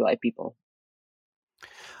LGBTQI people.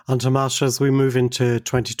 And Tomasz, as we move into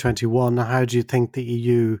 2021, how do you think the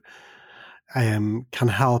EU can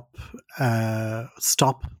help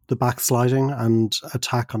stop the backsliding and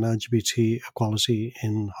attack on LGBT equality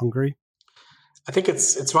in Hungary? I think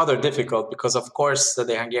it's rather difficult, because, of course,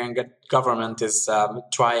 the Hungarian government is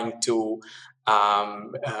trying to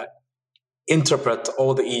interpret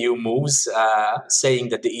all the EU moves, saying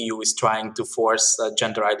that the EU is trying to force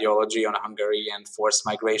gender ideology on Hungary and force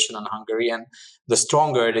migration on Hungary. And the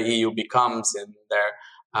stronger the EU becomes in their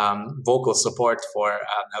vocal support for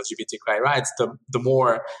LGBTQI rights, the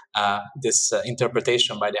more this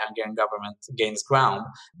interpretation by the Hungarian government gains ground.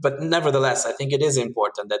 But nevertheless, I think it is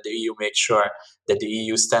important that the EU makes sure that the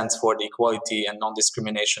EU stands for the equality and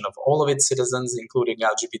non-discrimination of all of its citizens, including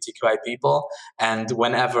LGBTQI people. And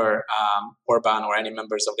whenever Orbán or any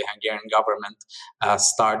members of the Hungarian government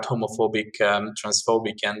start homophobic,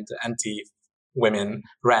 transphobic, and anti-women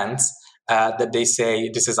rants, that they say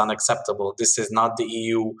this is unacceptable. This is not the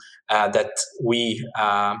EU that we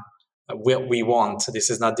want. This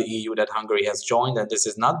is not the EU that Hungary has joined, and this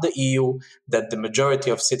is not the EU that the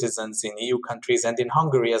majority of citizens in EU countries and in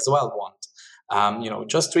Hungary as well want.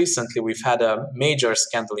 Just recently we've had a major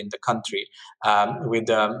scandal in the country with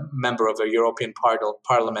a member of a European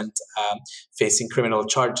Parliament facing criminal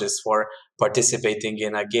charges for participating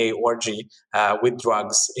in a gay orgy with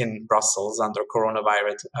drugs in Brussels under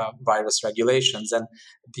coronavirus regulations. And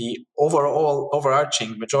the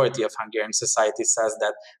overarching majority of Hungarian society says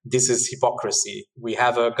that this is hypocrisy. We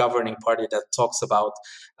have a governing party that talks about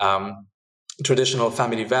traditional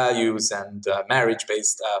family values and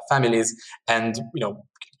marriage-based families, and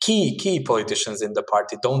key politicians in the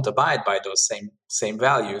party don't abide by those same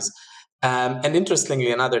values. And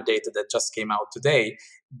interestingly, another data that just came out today,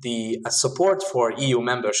 the support for EU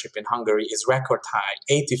membership in Hungary is record high.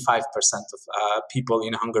 85% of people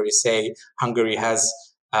in Hungary say Hungary has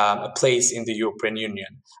a place in the European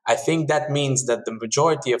Union. I think that means that the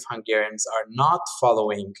majority of Hungarians are not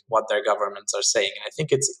following what their governments are saying. And I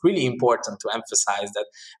think it's really important to emphasize that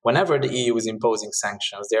whenever the EU is imposing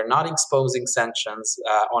sanctions, they're not imposing sanctions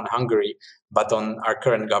on Hungary, but on our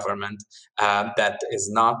current government that is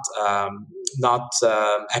not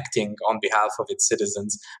acting on behalf of its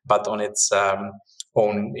citizens, but on its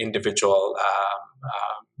own individual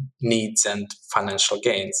needs and financial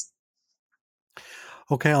gains.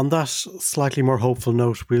 Okay, on that slightly more hopeful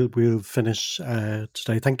note, we'll finish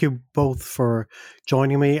today. Thank you both for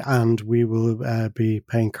joining me, and we will be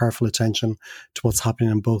paying careful attention to what's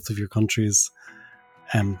happening in both of your countries.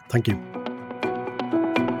 Thank you.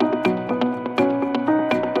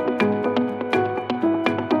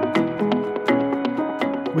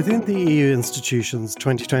 Within the EU institutions,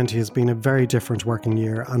 2020 has been a very different working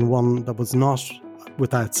year, and one that was not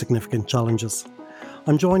without significant challenges.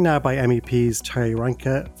 I'm joined now by MEPs Terry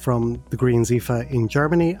Reintke from the Greens EFA in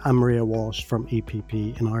Germany and Maria Walsh from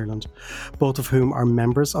EPP in Ireland, both of whom are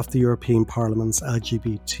members of the European Parliament's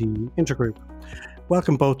LGBT Intergroup.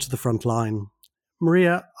 Welcome both to the Frontline.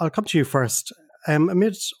 Maria, I'll come to you first.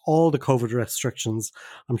 Amid all the COVID restrictions,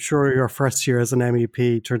 I'm sure your first year as an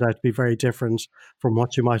MEP turned out to be very different from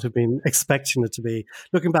what you might have been expecting it to be.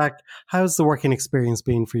 Looking back, how's the working experience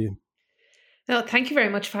been for you? No, thank you very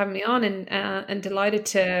much for having me on, and delighted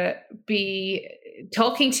to be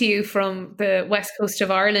talking to you from the west coast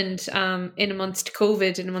of Ireland in amongst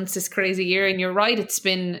COVID and amongst this crazy year. And you're right, it's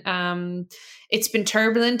been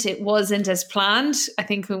turbulent. It wasn't as planned. I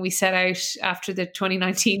think when we set out after the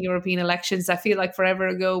 2019 European elections, I feel like forever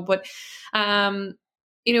ago. But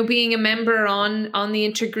being a member on the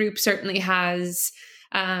Intergroup certainly has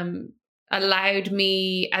allowed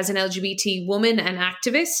me as an LGBT woman and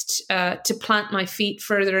activist to plant my feet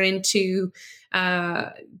further into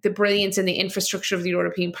the brilliance and the infrastructure of the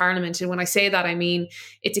European Parliament. And when I say that, I mean,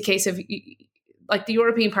 it's a case of like the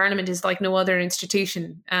European Parliament is like no other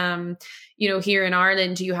institution. Here in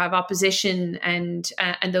Ireland, you have opposition and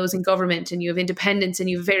those in government, and you have independents and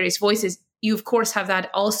you have various voices. You, of course, have that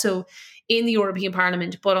also in the European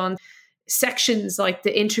Parliament, but on sections like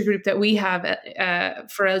the intergroup that we have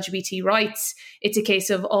for LGBT rights, it's a case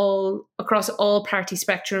of across all party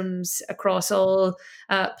spectrums, across all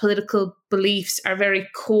political beliefs. Our very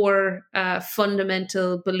core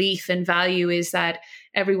fundamental belief and value is that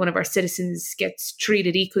every one of our citizens gets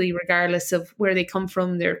treated equally, regardless of where they come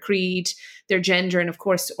from, their creed, their gender, and of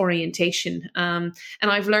course orientation. And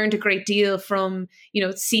I've learned a great deal from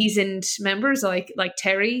seasoned members like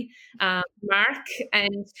Terry, Mark,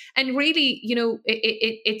 and really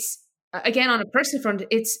it's again on a personal front,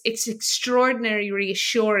 it's extraordinarily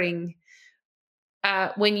reassuring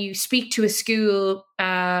when you speak to a school,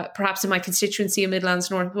 perhaps in my constituency in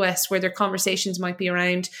Midlands Northwest, where their conversations might be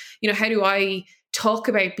around, how do I talk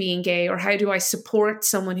about being gay, or how do I support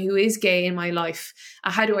someone who is gay in my life?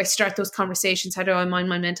 How do I start those conversations? How do I mind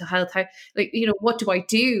my mental health? What do I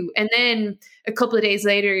do? And then a couple of days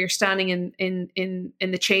later, you're standing in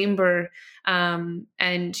the chamber,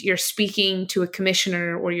 and you're speaking to a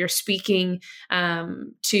commissioner, or you're speaking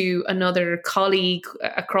to another colleague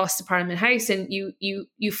across the Parliament House, and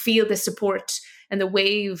you feel the support and the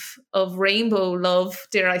wave of rainbow love,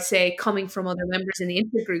 dare I say, coming from other members in the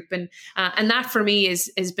intergroup. And that for me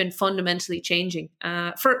has been fundamentally changing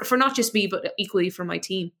for not just me, but equally for my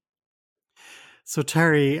team. So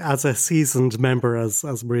Terry, as a seasoned member, as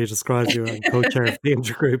Maria describes you, and co-chair of the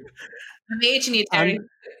intergroup. I'm aging you, Terry.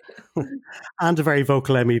 And a very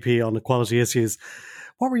vocal MEP on equality issues.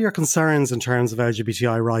 What were your concerns in terms of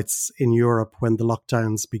LGBTI rights in Europe when the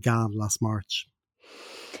lockdowns began last March?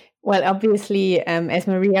 Well, obviously, as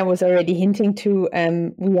Maria was already hinting to,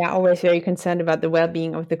 we are always very concerned about the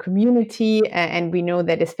well-being of the community. And we know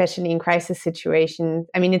that especially in crisis situations,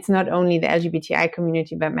 I mean, it's not only the LGBTI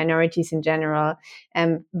community, but minorities in general,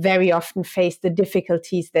 very often face the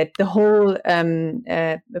difficulties that the whole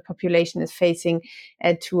the population is facing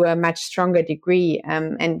to a much stronger degree.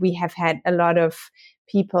 And we have had a lot of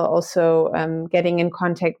people also getting in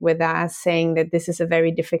contact with us saying that this is a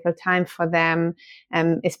very difficult time for them,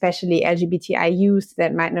 especially LGBTI youth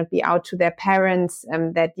that might not be out to their parents,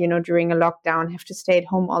 that, during a lockdown have to stay at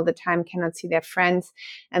home all the time, cannot see their friends.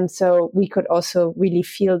 And so we could also really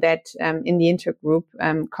feel that in the intergroup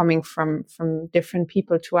coming from different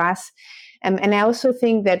people to us. And I also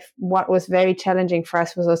think that what was very challenging for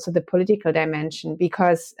us was also the political dimension,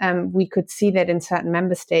 because we could see that in certain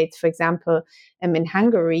member states, for example, in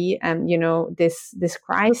Hungary, this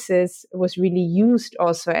crisis was really used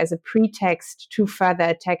also as a pretext to further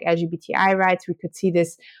attack LGBTI rights. We could see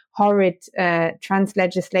this horrid trans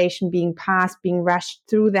legislation being passed, being rushed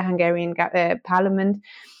through the Hungarian parliament.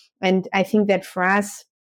 And I think that for us,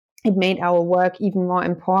 it made our work even more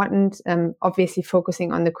important, obviously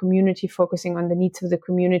focusing on the community, focusing on the needs of the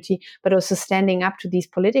community, but also standing up to these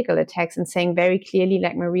political attacks and saying very clearly,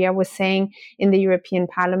 like Maria was saying, in the European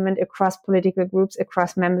Parliament, across political groups,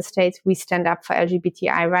 across member states, we stand up for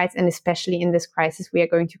LGBTI rights. And especially in this crisis, we are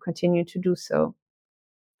going to continue to do so.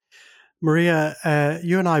 Maria,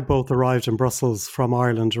 you and I both arrived in Brussels from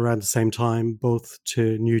Ireland around the same time, both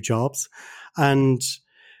to new jobs. And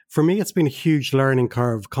for me, it's been a huge learning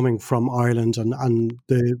curve coming from Ireland and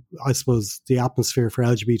I suppose the atmosphere for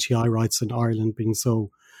LGBTI rights in Ireland being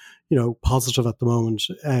so, positive at the moment,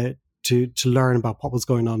 to learn about what was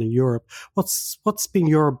going on in Europe. What's been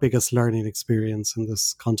your biggest learning experience in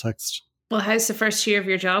this context? Well, how's the first year of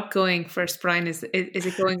your job going first, Brian? Is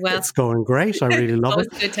it going well? It's going great. I really love it.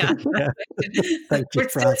 Good to have. Thank you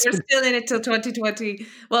for asking. We're still in it till 2020.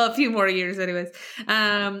 Well, a few more years anyways.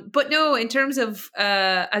 But no, in terms of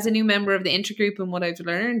as a new member of the Intergroup and what I've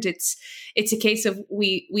learned, it's a case of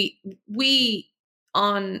we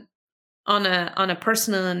on a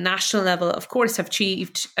personal and national level, of course, have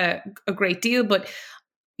achieved a great deal. But,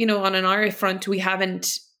 on an Irish front,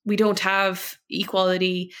 we don't have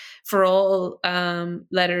equality for all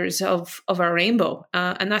letters of our rainbow.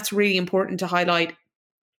 And that's really important to highlight,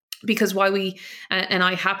 because while we, and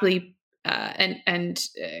I happily and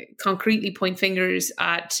concretely point fingers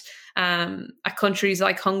at countries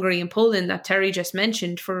like Hungary and Poland that Terry just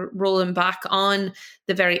mentioned for rolling back on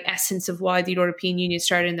the very essence of why the European Union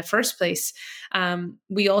started in the first place,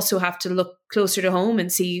 we also have to look closer to home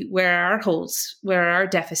and see where are our holes, where are our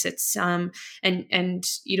deficits. And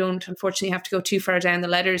you don't unfortunately have to go too far down the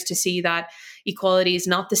letters to see that equality is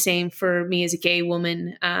not the same for me as a gay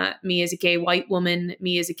woman, me as a gay white woman,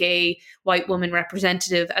 me as a gay white woman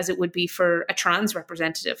representative, as it would be for a trans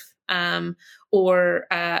representative, or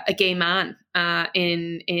a gay man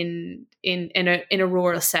in a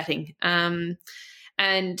rural setting.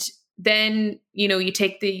 And then, you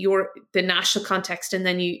take the national context and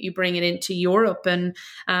then you bring it into Europe. And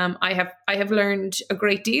I have learned a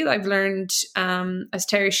great deal. I've learned, as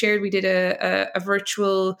Terry shared, we did a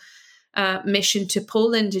virtual mission to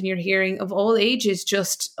Poland, and you're hearing of all ages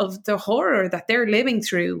just of the horror that they're living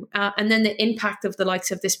through, and then the impact of the likes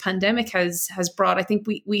of this pandemic has brought. I think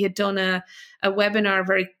we had done a webinar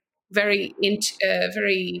very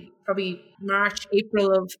probably March,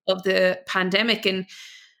 April of the pandemic, and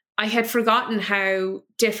I had forgotten how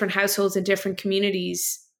different households and different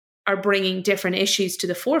communities are bringing different issues to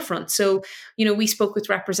the forefront. So, we spoke with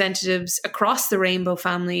representatives across the Rainbow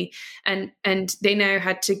family, and they now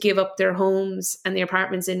had to give up their homes and their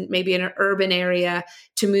apartments in maybe in an urban area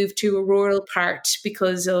to move to a rural part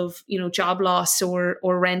because of, job loss or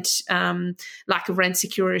rent, lack of rent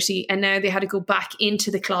security. And now they had to go back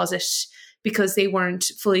into the closet because they weren't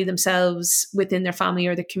fully themselves within their family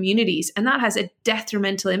or their communities. And that has a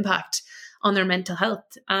detrimental impact on their mental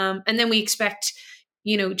health. And then we expect,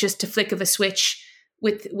 just to flick of a switch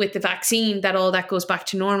with the vaccine, that all that goes back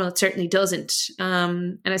to normal. It certainly doesn't.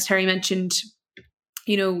 And as Terry mentioned,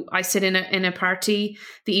 I sit in a party,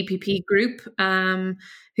 the EPP group,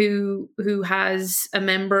 who has a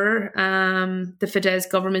member, the Fidesz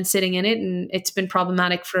government sitting in it, and it's been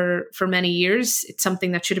problematic for many years. It's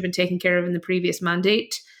something that should have been taken care of in the previous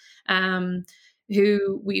mandate.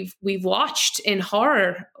 Who we've watched in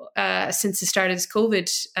horror since the start of this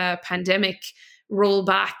COVID pandemic roll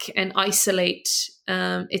back and isolate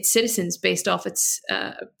its citizens based off a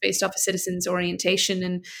citizen's orientation.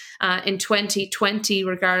 And in 2020,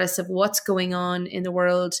 regardless of what's going on in the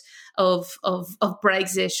world of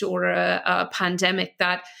Brexit or a pandemic,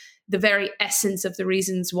 that the very essence of the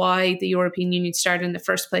reasons why the European Union started in the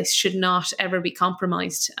first place should not ever be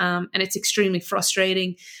compromised. And it's extremely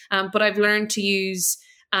frustrating. But I've learned to use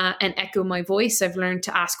and echo my voice. I've learned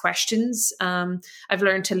to ask questions. I've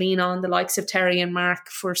learned to lean on the likes of Terry and Mark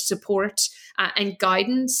for support and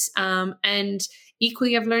guidance. And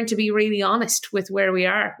equally, I've learned to be really honest with where we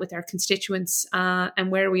are with our constituents and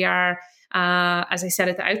where we are, as I said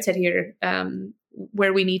at the outset here,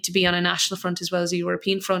 where we need to be on a national front as well as a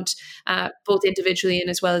European front, both individually and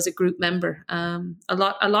as well as a group member. A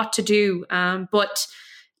lot to do, but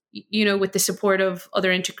with the support of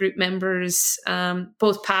other intergroup members,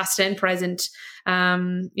 both past and present.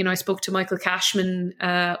 I spoke to Michael Cashman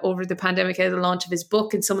over the pandemic at the launch of his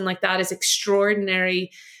book, and someone like that is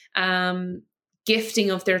extraordinary gifting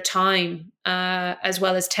of their time, as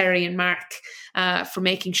well as Terry and Mark, for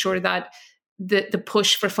making sure that the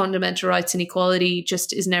push for fundamental rights and equality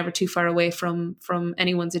just is never too far away from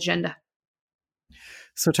anyone's agenda.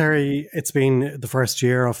 So, Terry, it's been the first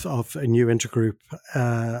year of a new intergroup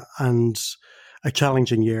and a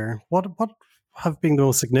challenging year. What have been the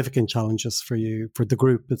most significant challenges for you, for the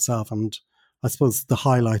group itself, and I suppose the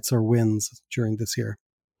highlights or wins during this year?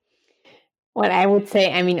 Well, I would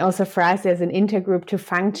say, also for us as an intergroup to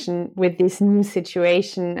function with this new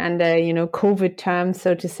situation under, COVID terms,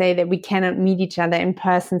 so to say, that we cannot meet each other in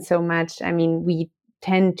person so much. We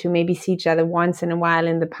tend to maybe see each other once in a while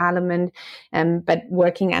in the parliament, but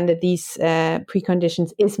working under these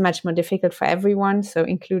preconditions is much more difficult for everyone, so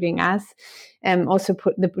including us. Also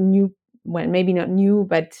put the new, well, maybe not new,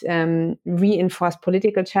 but reinforced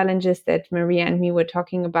political challenges that Maria and me were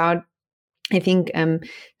talking about. I think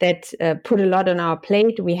that put a lot on our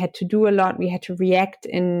plate. We had to do a lot. We had to react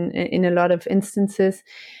in a lot of instances.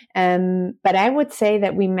 But I would say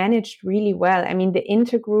that we managed really well. The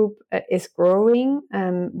intergroup is growing.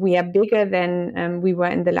 We are bigger than we were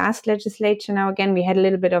in the last legislature. Now, again, we had a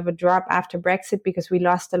little bit of a drop after Brexit because we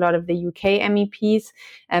lost a lot of the UK MEPs.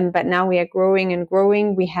 But now we are growing and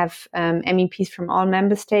growing. We have MEPs from all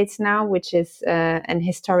member states now, which is an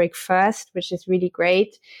historic first, which is really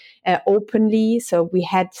great. Openly. So we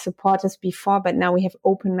had supporters before, but now we have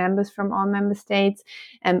open members from all member states.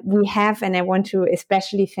 We have, and I want to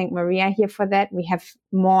especially thank Maria here for that, we have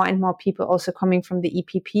more and more people also coming from the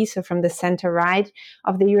EPP, so from the center right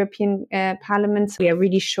of the European Parliament. So we are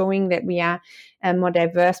really showing that we are more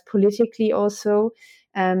diverse politically also.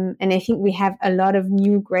 And I think we have a lot of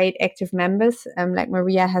new great active members, like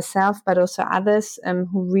Maria herself, but also others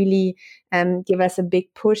who really give us a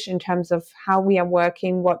big push in terms of how we are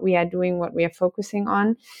working, what we are doing, what we are focusing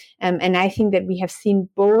on. And I think that we have seen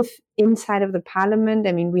both inside of the parliament.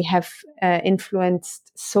 We have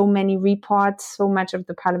influenced so many reports, so much of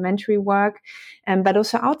the parliamentary work, but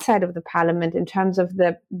also outside of the parliament in terms of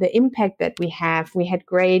the impact that we have. We had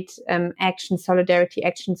great actions, solidarity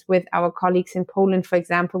actions with our colleagues in Poland, for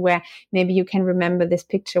example, where maybe you can remember this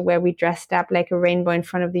picture where we dressed up like a rainbow in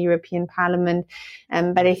front of the European Parliament.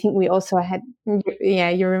 But I think we also had,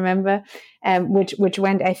 you remember, which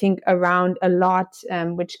went, I think, around a lot,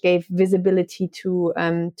 which gave visibility to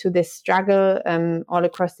this struggle all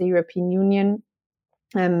across the European Union.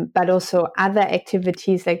 But also other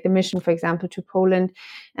activities like the mission, for example, to Poland,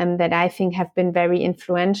 that I think have been very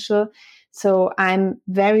influential. So I'm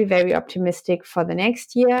very, very optimistic for the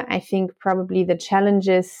next year. I think probably the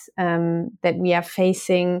challenges that we are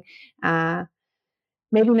facing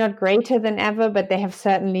maybe not greater than ever, but they have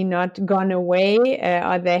certainly not gone away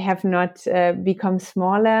or they have not become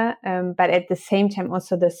smaller. But at the same time,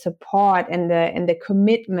 also the support and the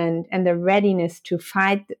commitment and the readiness to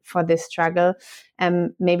fight for this struggle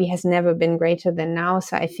maybe has never been greater than now.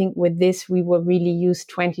 So I think with this, we will really use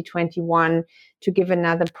 2021 to give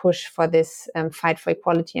another push for this fight for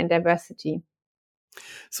equality and diversity.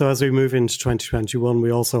 So as we move into 2021,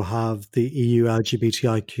 we also have the EU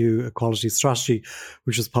LGBTIQ equality strategy,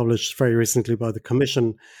 which was published very recently by the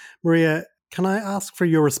Commission. Maria, can I ask for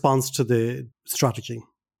your response to the strategy?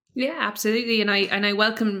 Yeah, absolutely. And I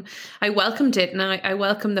welcomed it, and I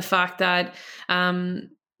welcome the fact that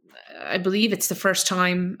I believe it's the first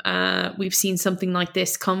time we've seen something like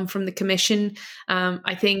this come from the Commission.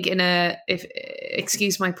 I think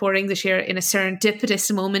excuse my poor English here, in a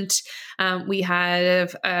serendipitous moment, we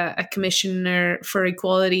have a commissioner for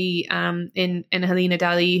equality in Helena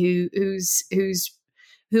Dalli,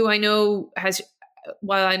 who I know has,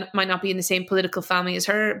 while I might not be in the same political family as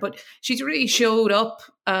her, but she's really showed up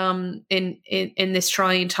in this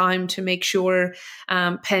trying time to make sure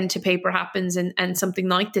pen to paper happens and something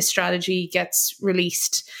like this strategy gets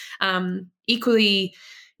released. Equally,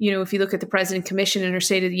 if you look at the President Commission in her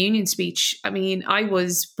State of the Union speech, I mean, I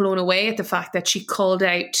was blown away at the fact that she called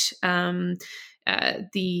out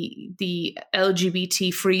the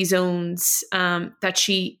LGBT free zones, that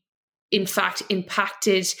she in fact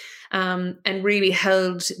impacted and really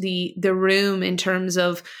held the room in terms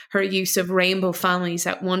of her use of rainbow families,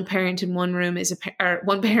 that one parent in one room is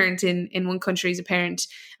one parent in one country is a parent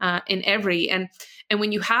in every. And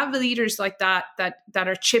when you have leaders like that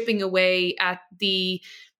are chipping away at the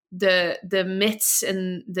myths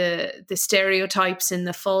and the stereotypes and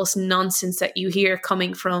the false nonsense that you hear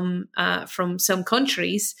coming from some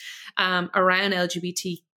countries around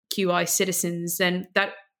LGBTQI citizens, then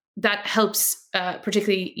that helps,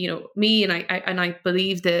 particularly me, and I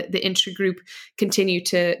believe the Intergroup continue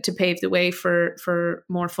to pave the way for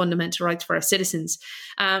more fundamental rights for our citizens.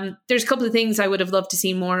 There's a couple of things I would have loved to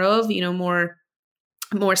see more of,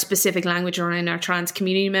 more specific language around our trans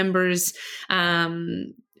community members,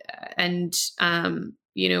 and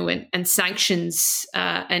sanctions,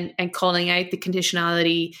 and calling out the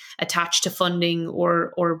conditionality attached to funding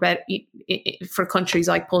or for countries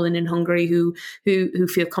like Poland and Hungary who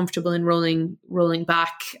feel comfortable in rolling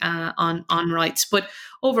back on rights. But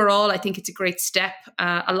overall, I think it's a great step,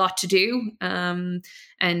 a lot to do, and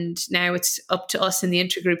now it's up to us in the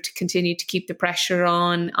Intergroup to continue to keep the pressure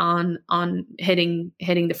on hitting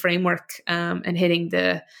the framework, and hitting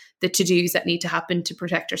the to-dos that need to happen to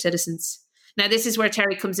protect our citizens. Now, this is where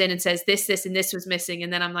Terry comes in and says this, and this was missing.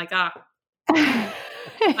 And then I'm like, So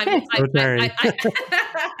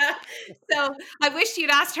I wish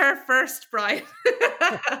you'd asked her first, Brian.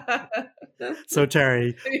 So,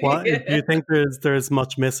 Terry, do you think there's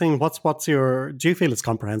much missing? Do you feel it's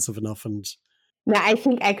comprehensive enough? And no, I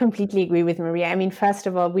think I completely agree with Maria. I mean, first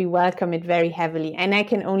of all, we welcome it very heavily. And I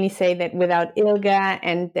can only say that without ILGA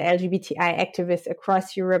and the LGBTI activists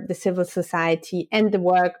across Europe, the civil society, and the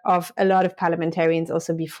work of a lot of parliamentarians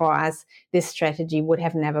also before us, this strategy would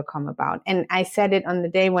have never come about. And I said it on the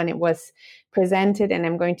day when it was presented, and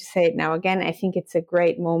I'm going to say it now again. I think it's a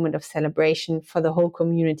great moment of celebration for the whole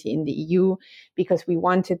community in the EU, because we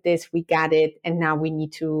wanted this, we got it, and now we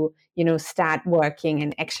need to, start working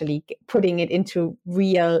and actually putting it into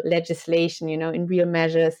real legislation, in real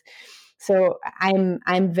measures. So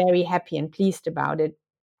I'm very happy and pleased about it.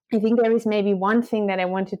 I think there is maybe one thing that I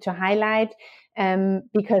wanted to highlight,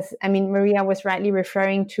 because, I mean, Maria was rightly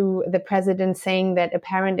referring to the president saying that a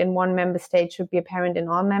parent in one member state should be a parent in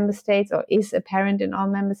all member states, or is a parent in all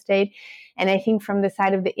member states. And I think from the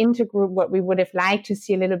side of the Intergroup, what we would have liked to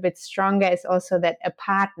see a little bit stronger is also that a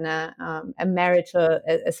partner, a marital,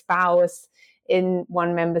 a spouse in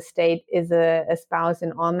one member state is a spouse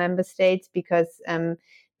in all member states, because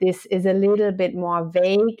this is a little bit more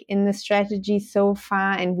vague in the strategy so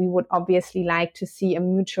far, and we would obviously like to see a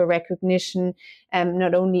mutual recognition,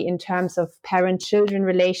 not only in terms of parent-children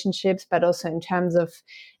relationships, but also in terms of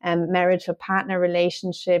marital partner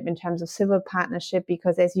relationship, in terms of civil partnership,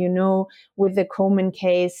 because as you know, with the Coleman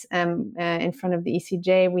case in front of the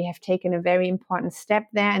ECJ, we have taken a very important step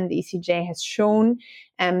there, and the ECJ has shown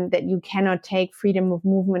that you cannot take freedom of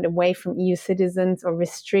movement away from EU citizens or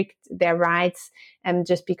restrict their rights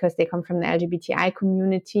just because they come from the LGBTI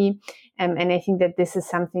community. And I think that this is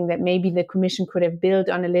something that maybe the Commission could have built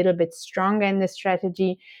on a little bit stronger in the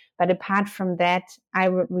strategy. But apart from that, I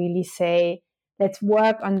would really say, let's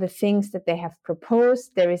work on the things that they have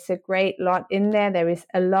proposed. There is a great lot in there. There is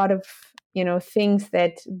a lot of things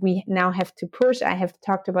that we now have to push. I have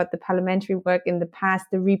talked about the parliamentary work in the past,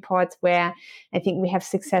 the reports where I think we have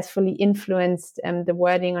successfully influenced the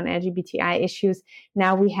wording on LGBTI issues.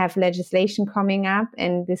 Now we have legislation coming up,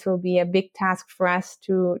 and this will be a big task for us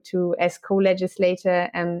to as co-legislator,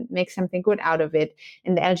 make something good out of it.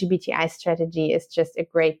 And the LGBTI strategy is just a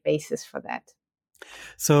great basis for that.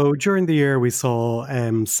 So during the year, we saw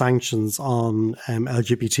sanctions on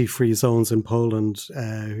LGBT-free zones in Poland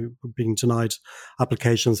being denied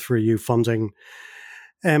applications for EU funding.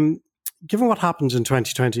 Given what happened in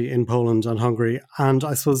 2020 in Poland and Hungary, and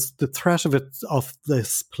I suppose the threat of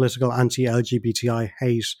this political anti-LGBTI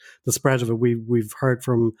hate, the spread of it, we've heard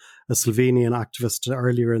from a Slovenian activist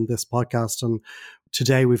earlier in this podcast, and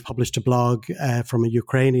today we've published a blog from a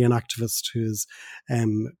Ukrainian activist who's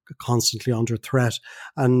constantly under threat,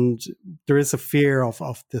 and there is a fear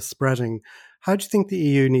of this spreading. How do you think the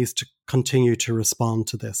EU needs to continue to respond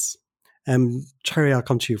to this? Terry, I'll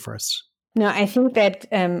come to you first. No, I think that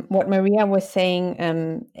what Maria was saying,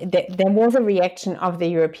 there was a reaction of the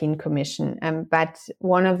European Commission. But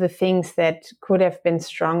one of the things that could have been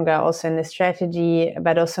stronger also in the strategy,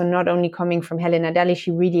 but also not only coming from Helena Dalli,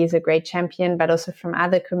 she really is a great champion, but also from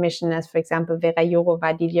other commissioners, for example, Vera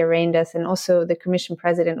Jourova, Didier Reynders, and also the Commission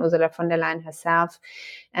President Ursula von der Leyen herself,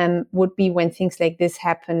 would be when things like this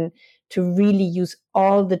happen, to really use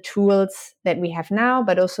all the tools that we have now,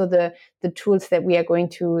 but also the tools that we are going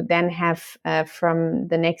to then have from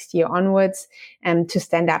the next year onwards to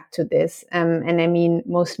stand up to this. And I mean,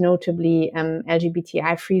 most notably,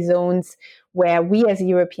 LGBTI-free zones, where we as a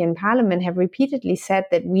European Parliament have repeatedly said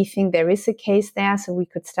that we think there is a case there, so we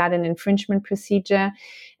could start an infringement procedure,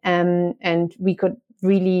 and we could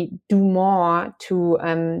really do more to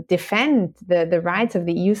defend the rights of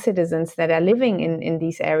the EU citizens that are living in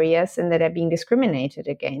these areas and that are being discriminated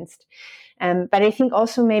against. But I think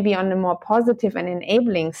also maybe on the more positive and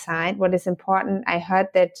enabling side, what is important, I heard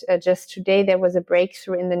that just today there was a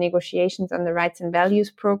breakthrough in the negotiations on the Rights and Values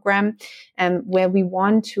Program, where we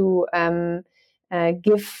want to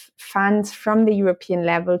give funds from the European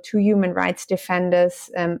level to human rights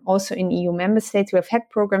defenders, also in EU member states. We have had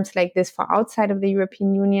programs like this for outside of the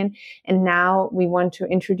European Union, and now we want to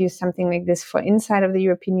introduce something like this for inside of the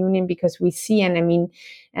European Union, because we see, and I mean,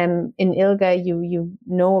 in ILGA, you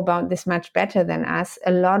know about this much better than us,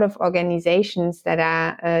 a lot of organizations that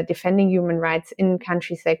are defending human rights in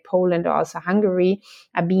countries like Poland or also Hungary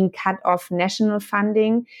are being cut off national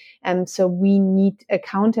funding. So we need a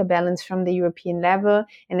counterbalance from the European level.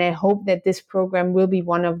 And I hope that this program will be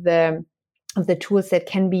one of the tools that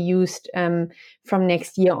can be used from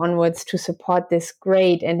next year onwards to support this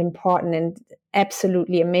great and important and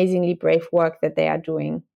absolutely amazingly brave work that they are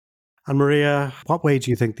doing. And Maria, what way do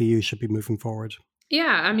you think the EU should be moving forward?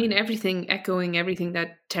 Yeah, I mean, echoing everything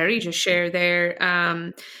that Terry just shared there.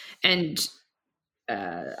 And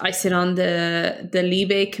I sit on the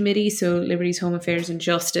LIBE committee, so Liberties, Home Affairs and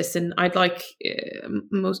Justice, and I'd like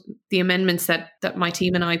most the amendments that my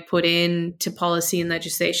team and I put in to policy and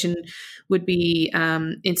legislation would be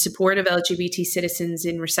in support of LGBT citizens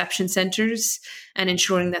in reception centres and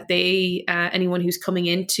ensuring that they, anyone who's coming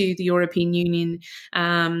into the European Union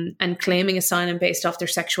and claiming asylum based off their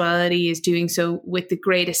sexuality, is doing so with the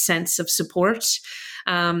greatest sense of support.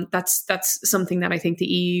 That's something that I think the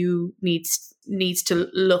EU needs to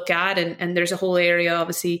look at, and there's a whole area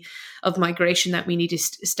obviously of migration that we need to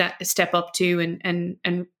step up to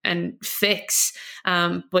and fix.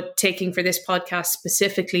 But taking for this podcast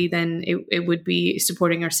specifically, then it would be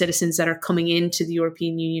supporting our citizens that are coming into the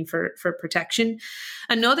European Union for protection.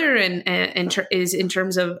 Another is in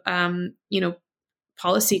terms of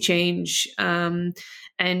policy change and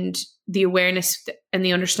the awareness and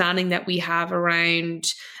the understanding that we have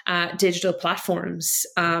around digital platforms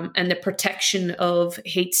and the protection of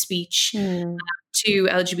hate speech to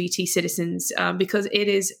LGBT citizens, because it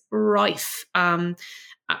is rife.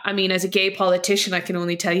 I mean, as a gay politician, I can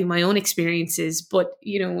only tell you my own experiences. But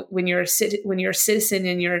when you're a citizen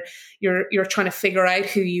and you're trying to figure out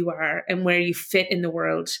who you are and where you fit in the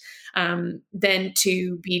world, then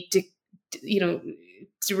to be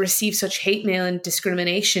to receive such hate mail and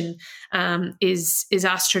discrimination is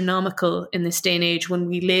astronomical in this day and age, when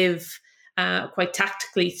we live quite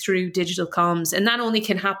tactically through digital comms. And that only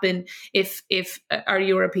can happen if our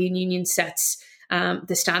European Union sets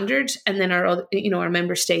the standard, and then our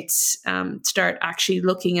member states start actually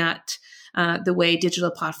looking at the way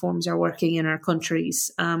digital platforms are working in our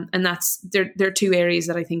countries. And there are two areas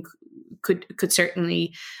that I think could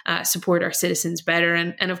certainly support our citizens better.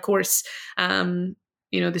 And of course,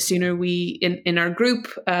 the sooner we in our group,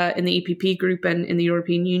 in the EPP group and in the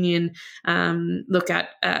European Union, look at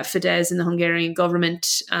Fidesz and the Hungarian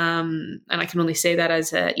government, and I can only say that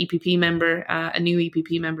as a EPP member, a new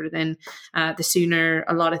EPP member, then the sooner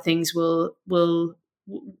a lot of things will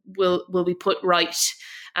be put right,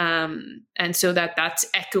 and so that's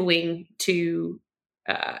echoing to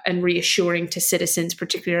and reassuring to citizens,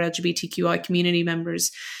 particularly LGBTQI community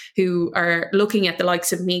members, who are looking at the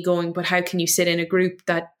likes of me going, but how can you sit in a group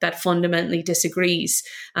that fundamentally disagrees?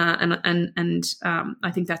 And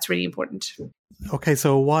I think that's really important. Okay,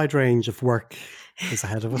 so a wide range of work is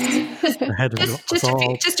ahead of us.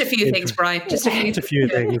 Just a few things, Brian. Just a few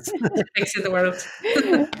things. Things in the world.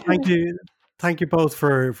 Thank you both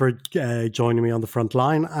for joining me on the front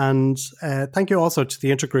line, and thank you also to the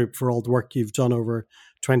Intergroup for all the work you've done over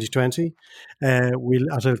 2020. At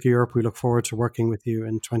ILGA-Europe, we look forward to working with you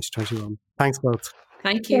in 2021. Thanks both.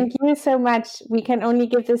 Thank you. Thank you so much. We can only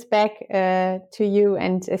give this back to you,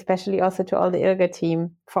 and especially also to all the ILGA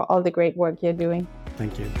team for all the great work you're doing.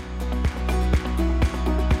 Thank you.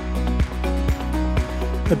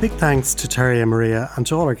 A big thanks to Terry and Maria and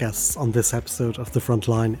to all our guests on this episode of the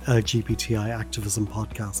Frontline LGBTI Activism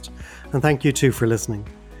podcast. And thank you too for listening.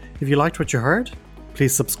 If you liked what you heard,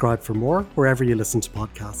 please subscribe for more wherever you listen to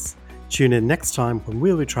podcasts. Tune in next time when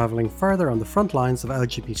we'll be travelling further on the front lines of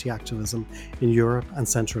LGBT activism in Europe and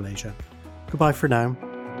Central Asia. Goodbye for now.